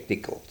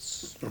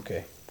 spectacles.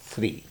 Okay.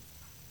 3.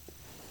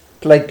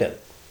 Plato,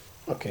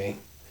 Okay.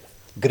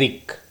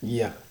 Greek.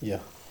 Yeah. Yeah.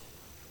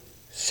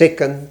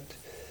 Second,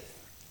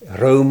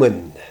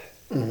 Roman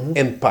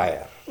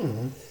Empire.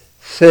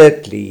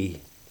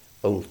 Thirdly,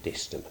 Old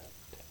Testament.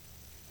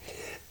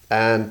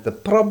 And the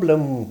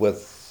problem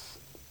with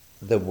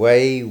the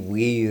way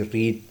we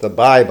read the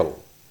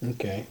Bible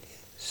Okay.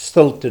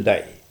 still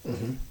today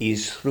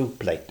is through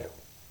Plato.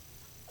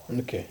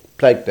 Okay.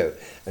 Plato.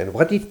 And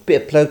what did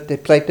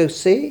Plato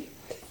say?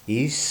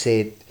 He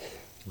said,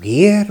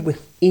 here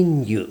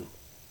within you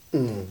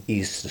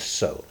is the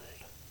soul.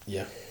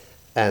 Yeah.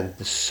 And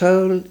the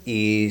soul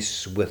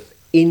is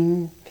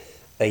within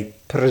a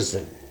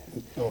prison.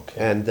 Okay.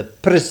 And the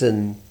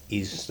prison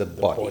is the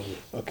body.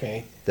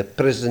 Okay. The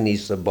prison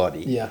is the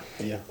body. Yeah.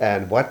 Yeah.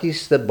 And what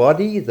is the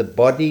body? The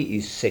body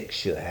is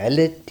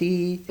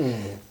sexuality,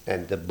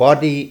 and the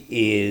body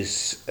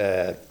is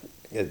the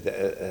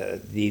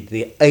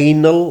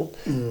anal,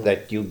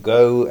 that you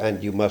go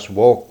and you must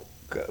walk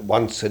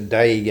once a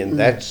day and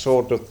that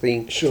sort of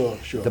thing. Sure.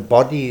 The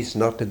body is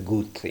not a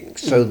good thing.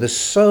 So the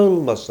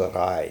soul must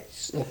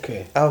arise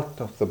Okay. out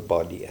of the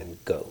body and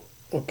go.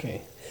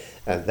 Okay.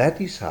 And that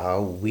is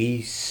how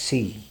we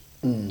see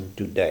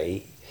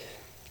today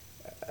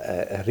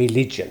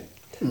religion.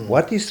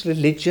 What is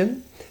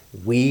religion?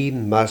 We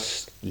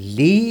must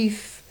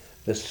leave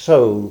the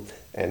soul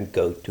and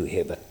go to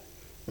heaven.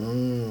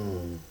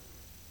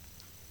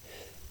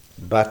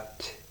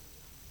 But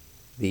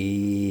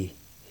the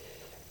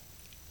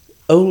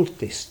Old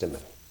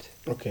Testament,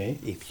 Okay.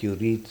 if you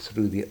read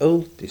through the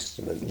Old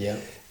Testament, Yeah.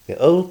 the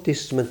Old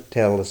Testament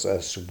tells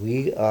us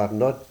we are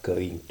not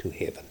going to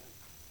heaven.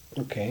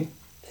 Okay.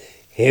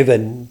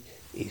 Heaven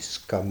is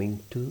coming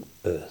to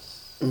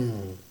earth.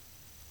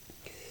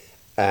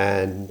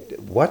 And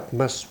what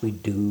must we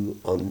do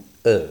on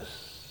earth?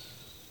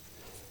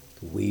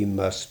 We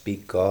must be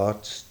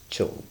God's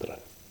children.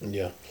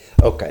 Yeah.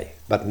 Okay,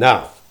 but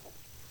now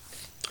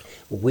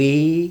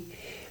we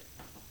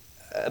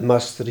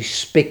must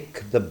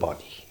respect the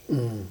body.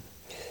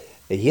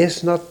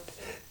 Yes, not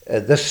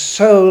the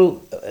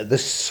soul. The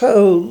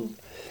soul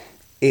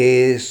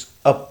is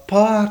a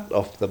part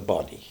of the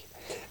body,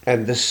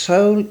 and the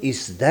soul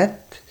is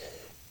that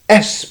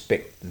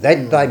aspect,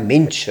 that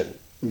dimension,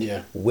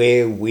 Yeah.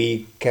 where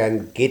we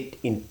can get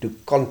into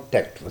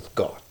contact with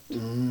God.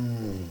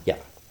 Yeah.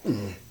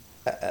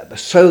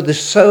 So the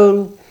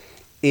soul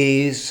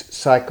is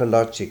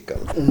psychological.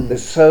 The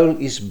soul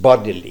is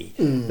bodily.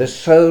 The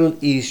soul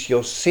is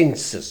your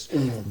senses.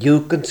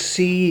 You can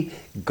see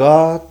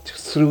God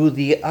through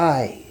the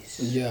eyes.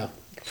 Yeah.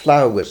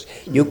 Flowers.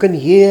 You can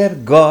hear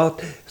God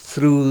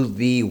through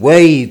the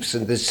waves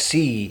and the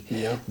sea.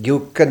 Yeah.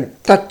 You can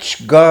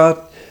touch God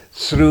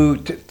through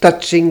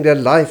touching the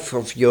life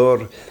of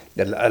your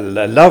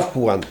loved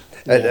one,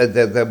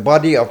 the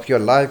body of your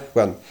loved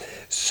one.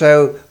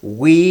 So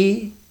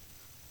we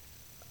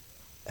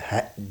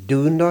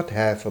do not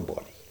have a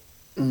body.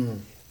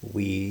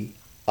 We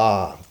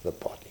are the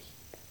body.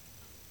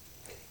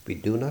 We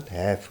do not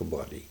have a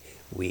body.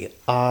 We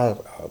are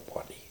our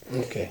body.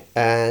 Okay.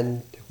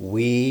 And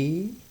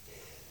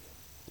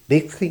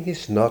big thing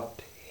is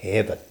not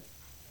heaven.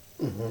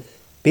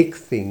 Big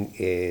thing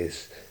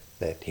is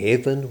that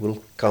heaven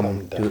will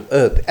come to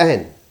earth.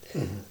 And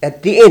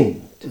at the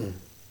end,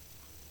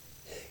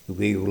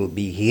 we will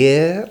be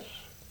here,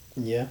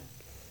 Yeah.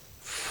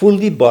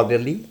 fully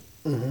bodily,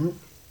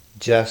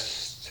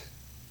 just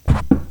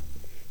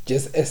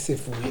as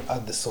if we are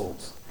the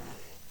souls.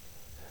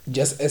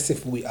 Just as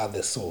if we are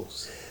the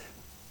souls.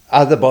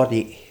 other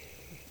body.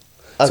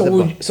 So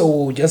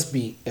we'll just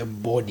be a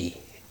body.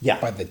 Yeah.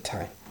 By the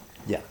time.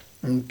 Yeah.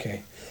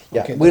 Okay.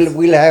 Yeah. Okay,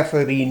 We'll have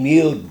a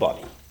renewed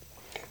body.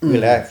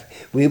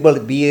 We will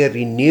be a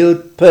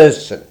renewed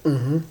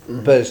person.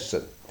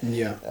 Person.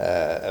 Yeah.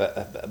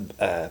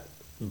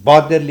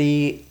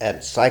 Bodily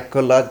and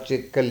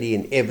psychologically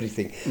and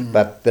everything.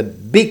 But the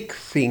big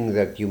thing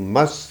that you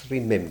must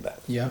remember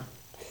Yeah.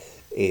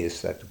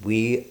 is that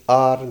we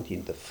aren't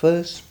in the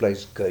first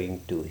place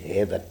going to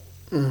heaven.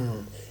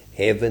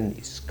 Heaven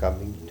is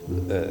coming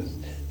to earth.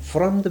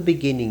 From the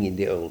beginning in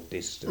the Old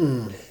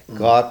Testament,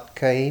 God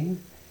came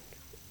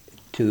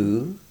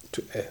to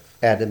earth.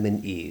 Adam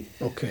and Eve.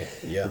 Okay.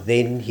 Yeah.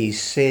 Then he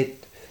said,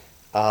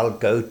 I'll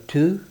go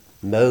to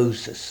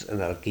Moses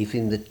and I'll give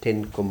him the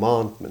 10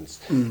 Commandments.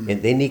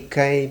 And then he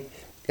came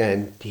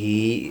and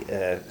he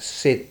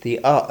said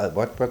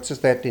what's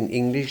that in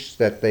English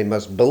that they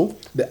must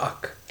build? The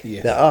ark.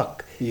 Yes. The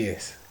ark.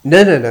 Yes.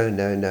 No.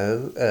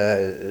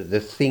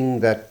 The thing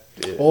that...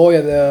 Oh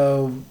yeah,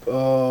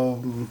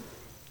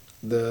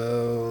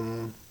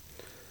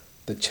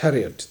 the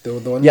chariot. The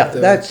one. Yeah,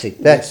 that's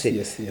it. That's it.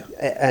 Yes. Yeah.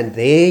 And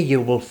there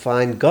you will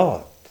find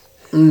God.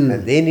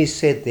 And then he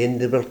said, then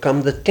there will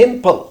come the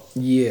temple.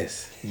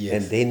 Yes. Yes.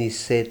 And then he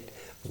said,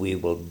 we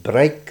will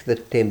break the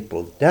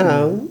temple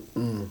down.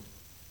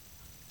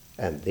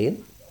 And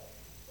then?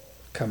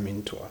 Come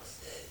into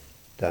us.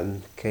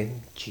 Then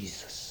came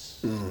Jesus.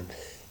 And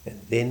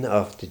then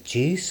after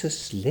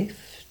Jesus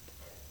left,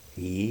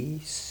 he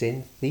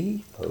sent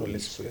the Holy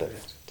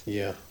Spirit.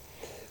 Yeah.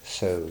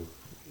 So,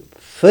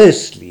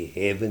 firstly,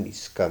 heaven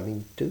is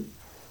coming to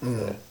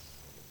earth.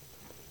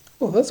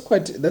 Oh, that's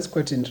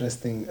quite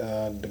interesting,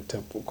 Dr.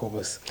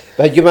 Kobus.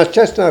 But you must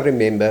just now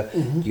remember,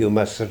 you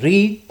must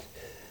read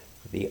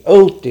the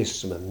Old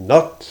Testament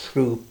not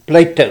through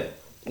Plato,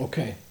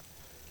 Okay.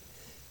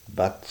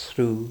 but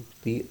through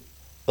the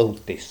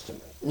Old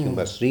Testament. You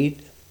must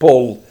read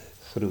Paul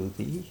through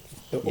the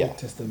Old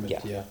Testament.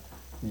 yeah. Yeah,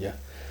 yeah.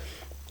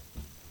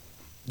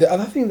 The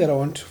other thing that I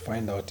want to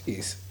find out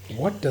is,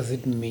 what does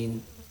it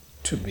mean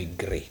to be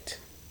great?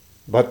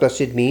 What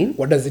does it mean?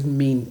 What does it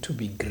mean to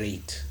be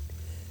great?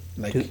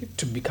 To Like,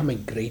 to become a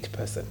great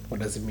person. What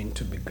does it mean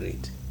to be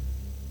great?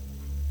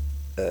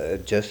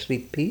 just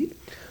repeat.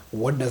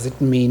 What does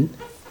it mean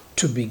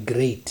to be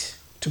great?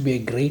 To be a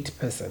great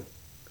person?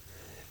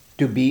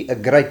 To be a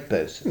great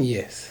person.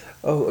 Yes.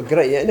 Oh, a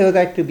great. Yeah, no,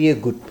 that to be a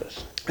good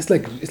person. It's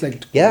like to be a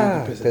good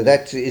Yeah, person. so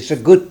that's it's a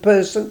good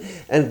person.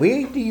 And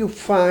where do you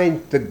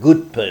find the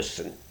good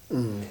person?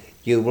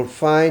 You will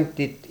find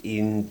it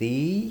in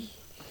the,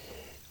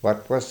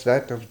 what was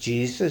that of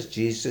Jesus?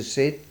 Jesus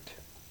said,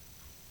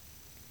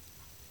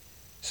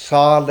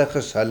 "Salig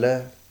is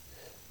hulle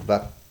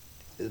wat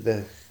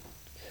the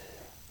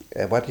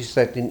what is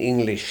that in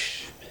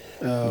English?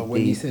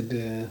 When he said,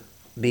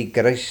 Be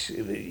grace,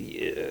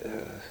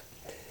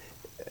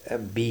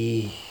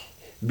 be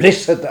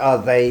blessed are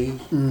they,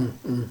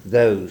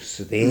 those.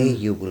 There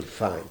you will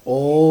find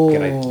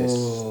greatness.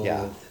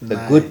 Yeah, the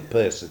nice. good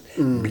person.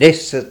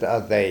 Blessed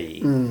are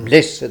they.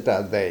 Blessed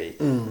are they.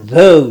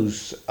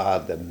 Those are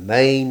the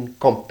main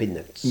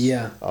components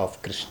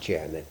of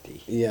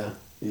Christianity. Yeah,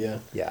 yeah.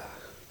 Yeah.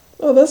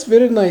 Oh, that's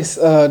very nice,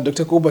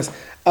 Dr. Kobus.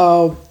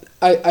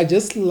 I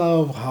just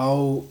love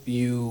how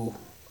you're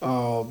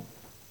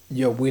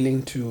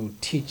willing to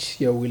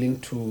teach. You're willing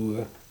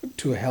to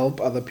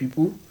help other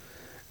people,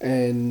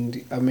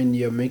 and I mean,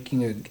 you're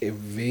making a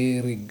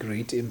very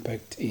great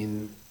impact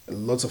in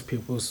lots of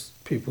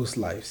people's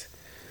lives,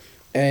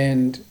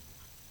 and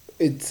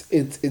it's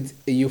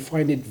you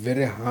find it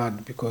very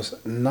hard, because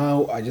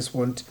now I just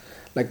want,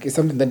 like, it's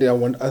something that I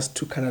want us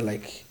to kind of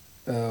like,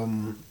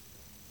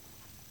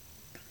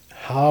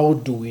 how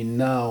do we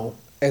now,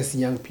 as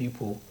young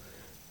people,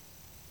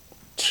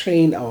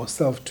 train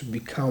ourselves to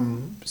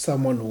become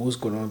someone who's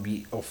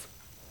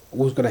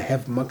who's gonna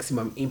have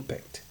maximum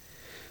impact?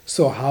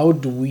 So how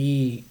do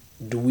we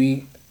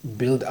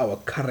build our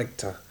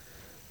character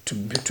to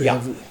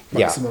have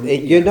maximum?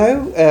 You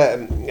know,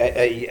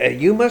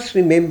 you must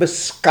remember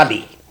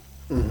Scully.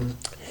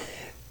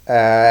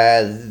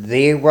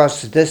 There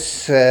was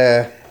this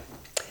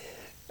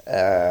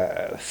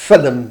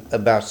film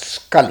about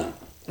Scully.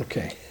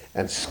 Okay.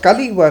 And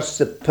Scully was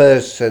the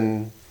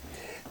person,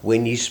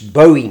 when his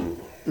Boeing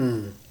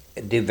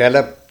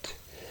developed,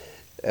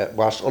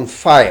 was on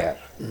fire.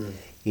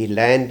 He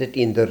landed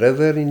in the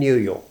river in New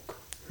York.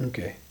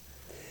 Okay.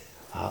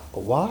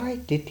 Why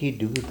did he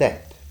do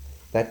that?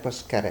 That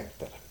was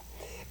character.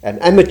 An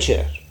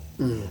amateur,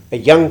 a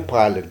young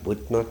pilot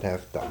would not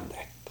have done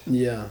that.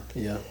 Yeah,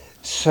 yeah.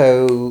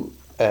 So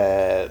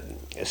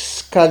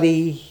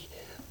Scully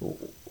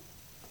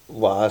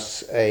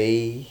was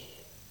a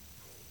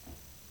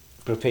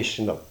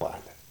professional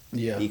pilot.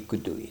 Yeah. He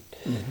could do it.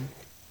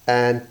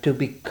 And to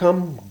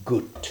become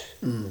good,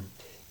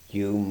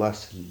 you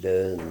must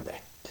learn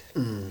that.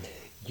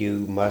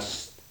 You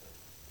must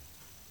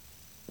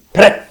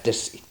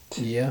practice it.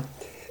 Yeah.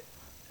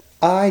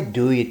 I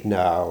do it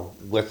now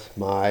with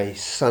my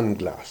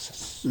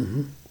sunglasses.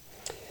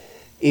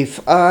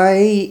 If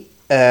I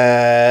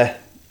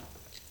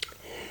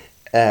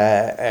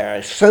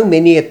so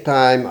many a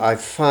time I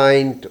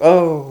find,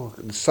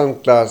 the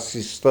sunglasses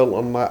is still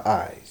on my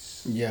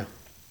eyes. Yeah.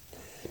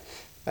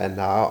 And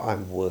now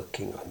I'm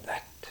working on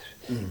that.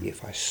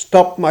 If I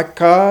stop my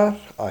car,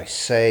 I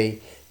say,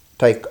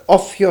 take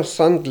off your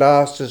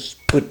sunglasses,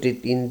 put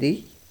it in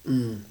the.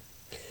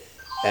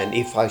 And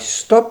if I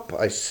stop,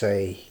 I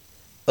say,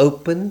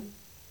 open,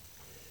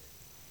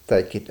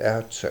 take it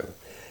out.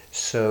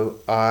 So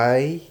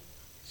I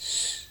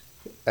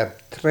am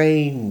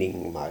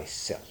training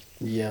myself.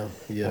 Yeah,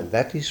 yeah. And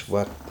that is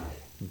what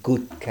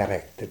good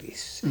character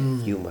is.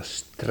 You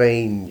must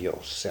train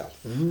yourself.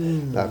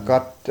 I've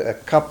got a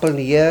couple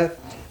here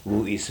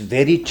who is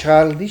very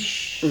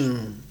childish.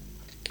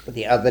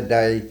 The other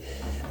day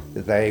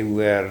they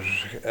were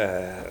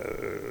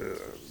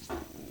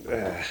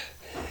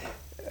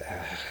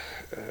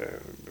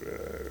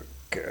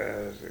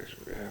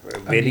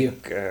very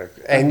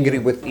angry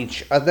with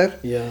each other.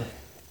 Yeah.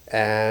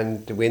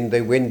 And when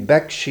they went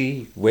back,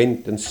 she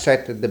went and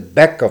sat at the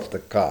back of the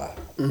car,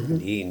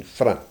 and he in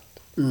front.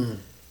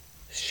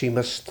 She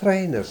must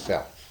train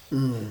herself.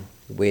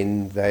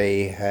 When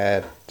they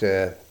had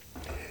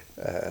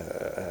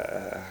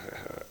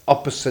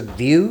opposite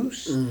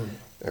views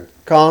and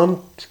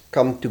can't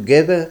come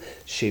together,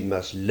 she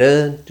must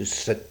learn to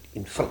sit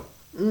in front.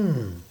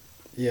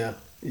 Yeah,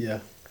 yeah.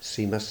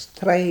 She must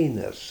train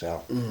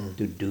herself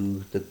to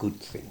do the good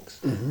things.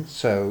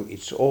 So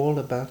it's all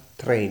about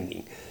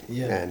training.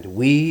 Yeah. And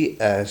we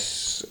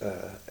as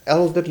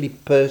elderly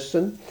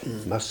person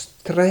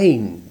must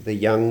train the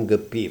younger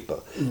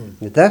people.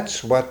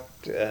 That's what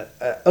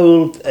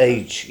old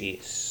age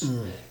is.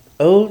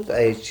 Old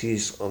age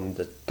is on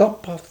the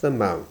top of the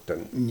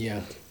mountain.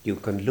 Yeah. You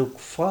can look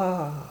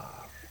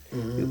far.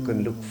 You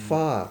can look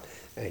far,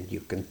 and you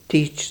can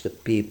teach the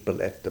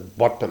people at the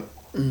bottom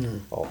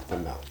of the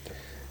mountain.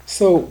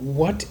 So,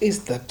 what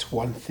is that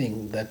one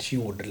thing that you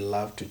would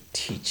love to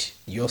teach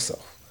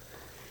yourself?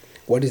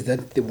 What is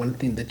that the one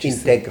thing that you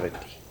say?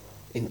 Integrity.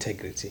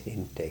 Integrity.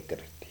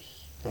 Integrity.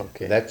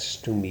 Okay. That's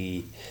to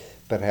me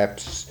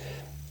perhaps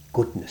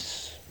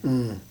goodness.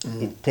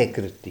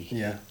 Integrity.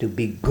 Yeah. To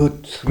be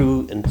good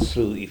through and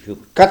through. If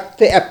you cut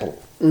the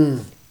apple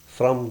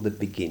from the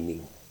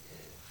beginning,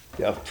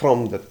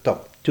 from the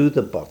top to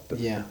the bottom,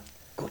 Yeah.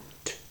 good,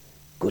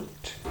 good.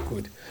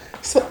 Good.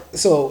 So,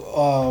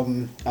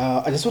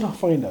 I just want to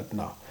find out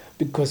now,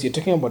 because you're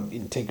talking about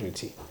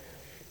integrity.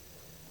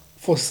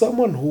 For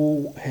someone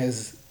who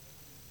has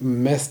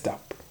messed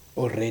up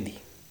already,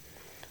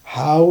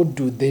 how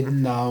do they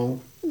now,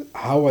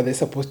 how are they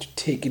supposed to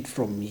take it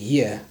from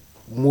here,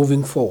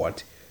 moving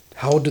forward?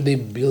 How do they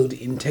build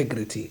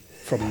integrity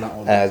from now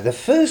on? The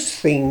first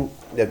thing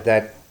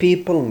that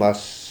people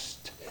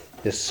must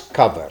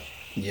discover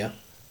Yeah.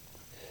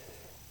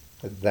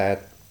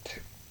 that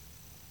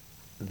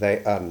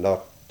they are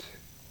not,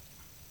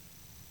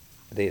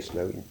 there's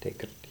no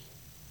integrity.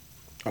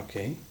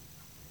 Okay.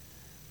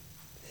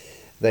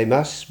 They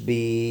must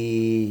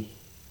be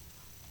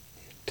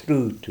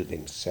true to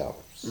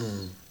themselves.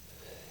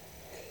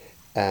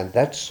 And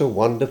that's a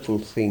wonderful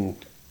thing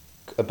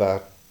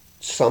about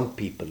some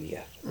people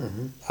here.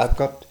 I've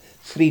got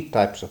three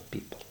types of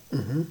people.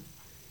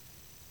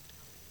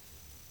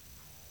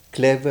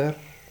 Clever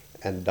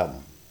and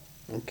dumb,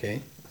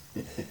 Okay.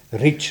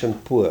 rich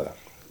and poor,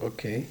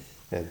 Okay.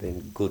 and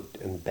then good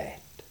and bad.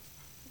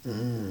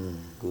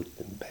 Good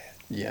and bad.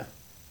 Yeah.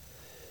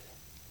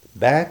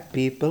 Bad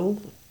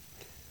people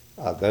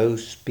are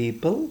those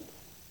people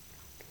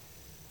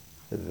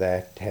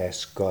that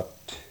has got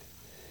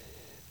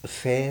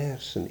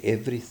affairs and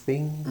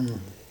everything.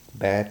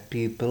 Bad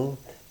people,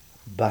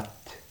 but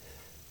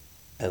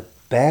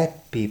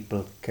bad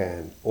people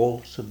can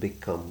also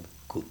become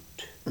good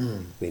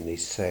when they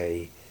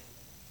say,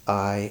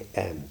 I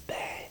am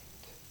bad.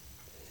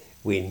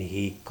 When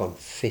he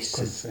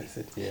confesses Confess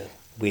it. Yeah.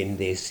 when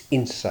there's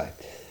insight.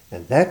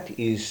 And that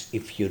is,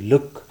 if you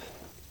look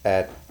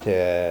at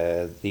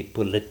the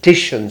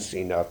politicians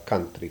in our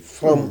country,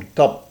 from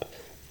top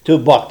to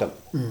bottom,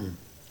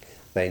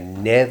 they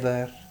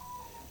never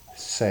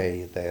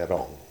say they're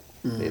wrong.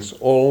 There's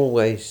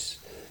always,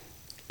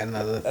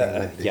 Another thing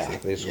that they say.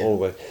 there's Yeah.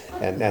 always,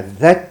 and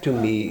that to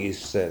me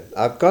is,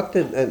 I've got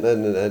a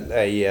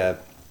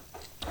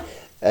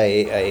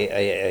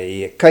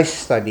case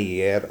study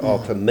here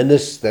of a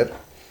minister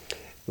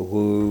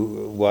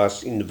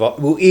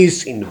who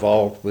is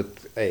involved with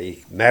a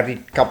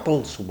married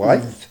couple's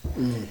wife,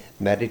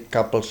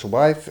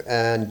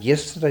 and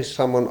yesterday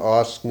someone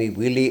asked me,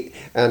 Willie,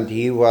 and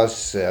he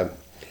was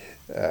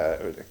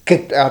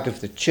kicked out of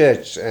the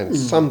church, and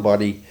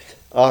somebody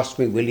asked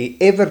me, will he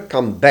ever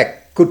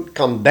could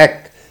come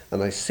back?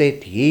 And I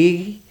said,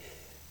 he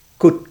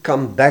could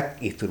come back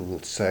if he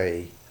will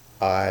say,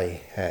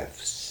 I have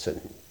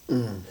sinned,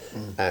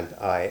 and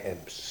I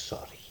am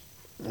sorry.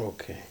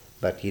 Okay.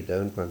 But he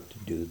don't want to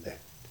do that.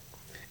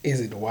 Is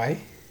it why?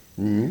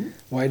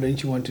 Why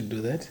don't you want to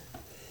do that?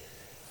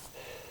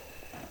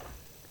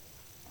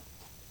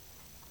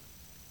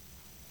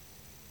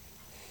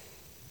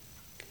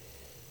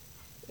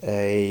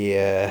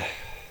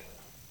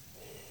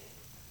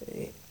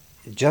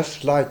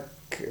 Just like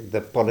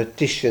the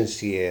politicians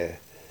here,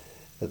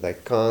 they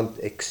can't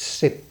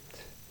accept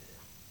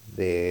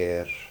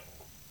their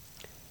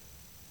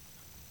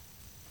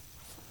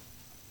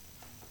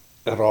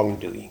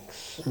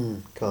wrongdoings.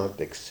 Can't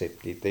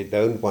accept it. They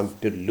don't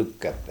want to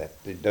look at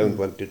that. They don't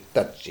want to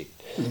touch it.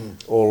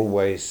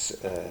 Always,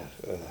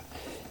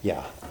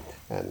 yeah.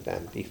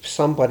 And if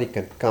somebody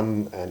can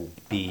come and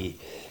be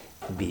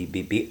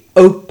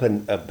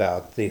open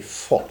about their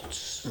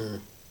faults,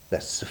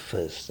 that's the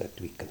first that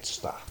we can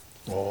start.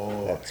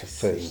 Oh, That's I the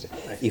first. see.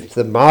 I see. If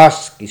the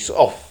mask is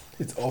off,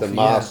 It's if off, the yeah.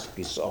 mask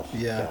is off.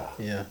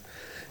 Yeah.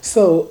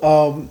 So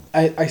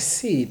I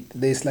see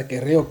there's like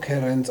a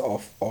reoccurrence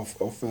of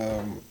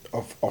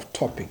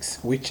topics,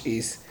 which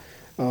is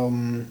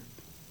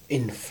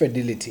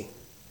infidelity.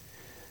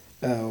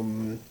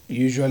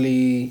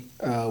 Usually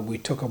we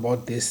talk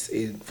about this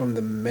from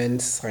the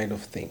men's side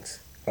of things,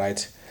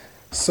 right?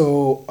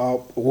 So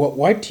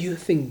why do you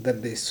think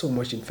that there's so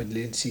much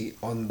infidelity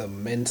on the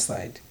men's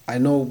side? I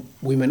know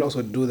women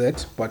also do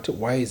that, but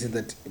why is it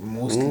that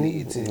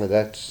mostly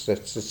That's the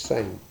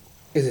same.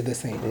 is it the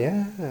same?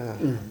 Yeah.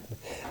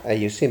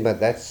 You see,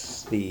 but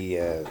that's the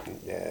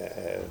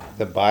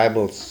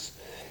Bible's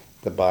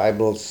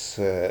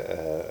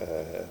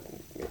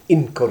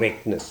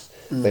incorrectness.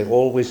 They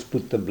always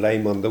put the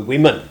blame on the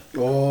women.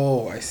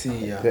 Oh, I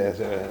see.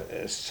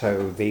 Yeah.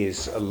 So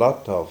there's a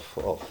lot of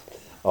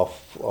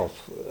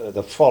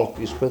the fault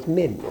is with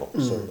men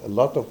also. A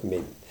lot of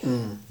men.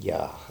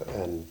 Yeah,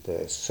 and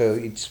so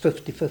it's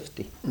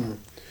 50-50.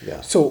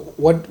 Yeah. So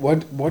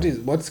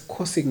what's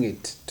causing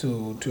it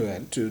to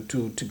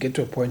get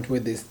to a point where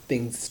there's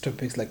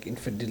topics like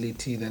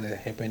infidelity that are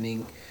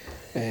happening,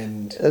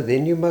 and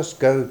Then you must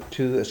go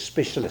to a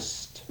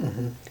specialist,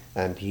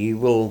 and he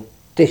will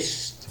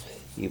test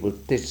He will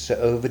test the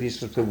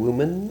ovaries of the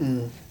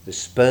woman, the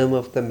sperm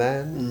of the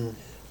man,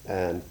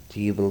 and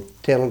he will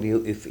tell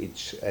you if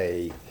it's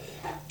a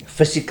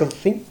physical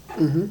thing,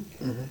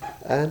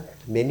 and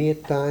many a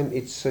time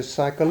it's a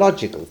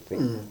psychological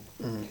thing,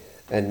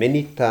 and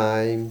many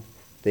time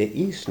there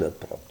is no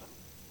problem.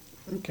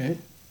 Okay.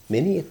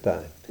 Many a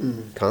time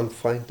can't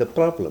find the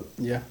problem,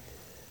 Yeah.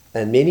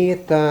 and many a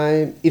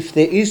time if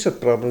there is a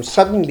problem,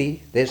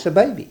 suddenly there's a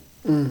baby.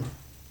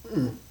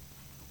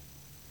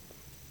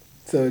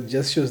 So it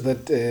just shows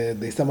that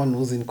there's someone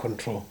who's in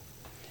control,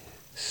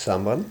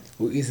 Someone,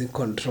 who is in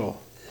control.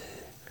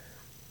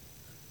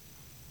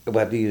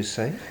 what do you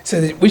say?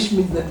 So which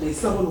means that there's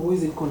someone who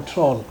is in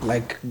control,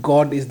 like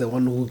God is the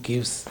one who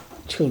gives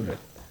children.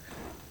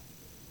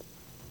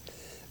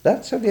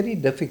 That's a very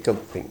difficult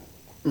thing.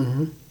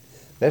 Mm-hmm.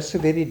 That's a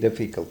very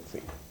difficult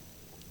thing.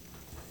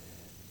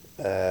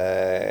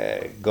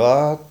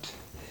 God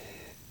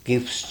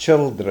gives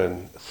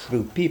children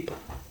through people.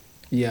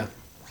 Yeah.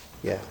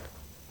 Yeah.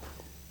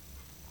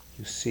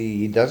 You see,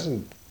 He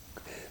doesn't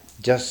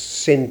just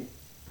send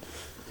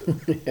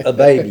a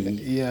baby.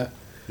 Yeah.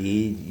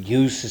 He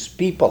uses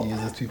people.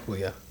 Uses people,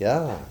 yeah.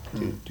 Yeah.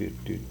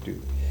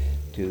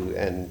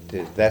 And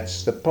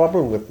that's the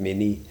problem with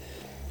many,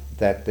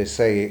 that they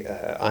say,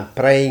 I'm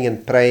praying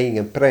and praying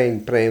and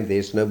praying,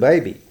 there's no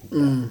baby.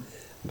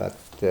 But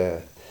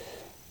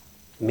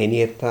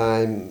many a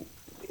time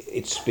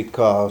it's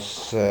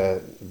because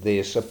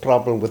there's a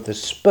problem with the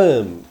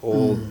sperm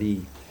or the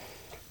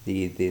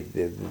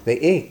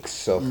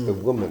eggs of the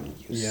woman,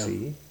 you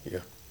see. Yeah.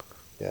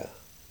 Yeah.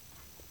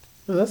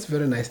 Oh, that's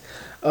very nice.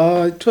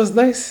 It was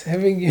nice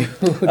having you.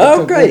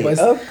 Dr. Okay, Kobus.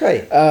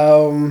 okay.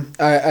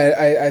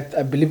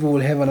 I believe we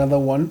will have another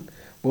one.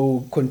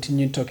 We'll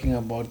continue talking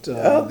about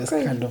this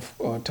kind of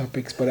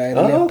topics, but I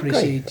really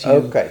appreciate you.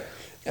 Okay.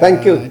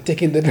 Thank you.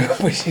 Taking the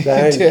opportunity.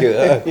 Thank you.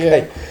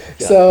 Okay.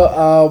 Yeah. So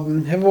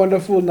have a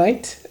wonderful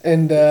night,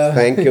 and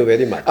Thank you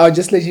very much. I'll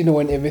just let you know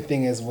when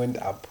everything has went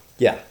up.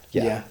 Yeah.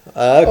 Yeah.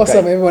 Okay.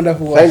 Awesome. Have a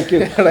wonderful one. Thank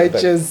you. Right,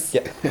 cheers.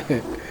 Yeah.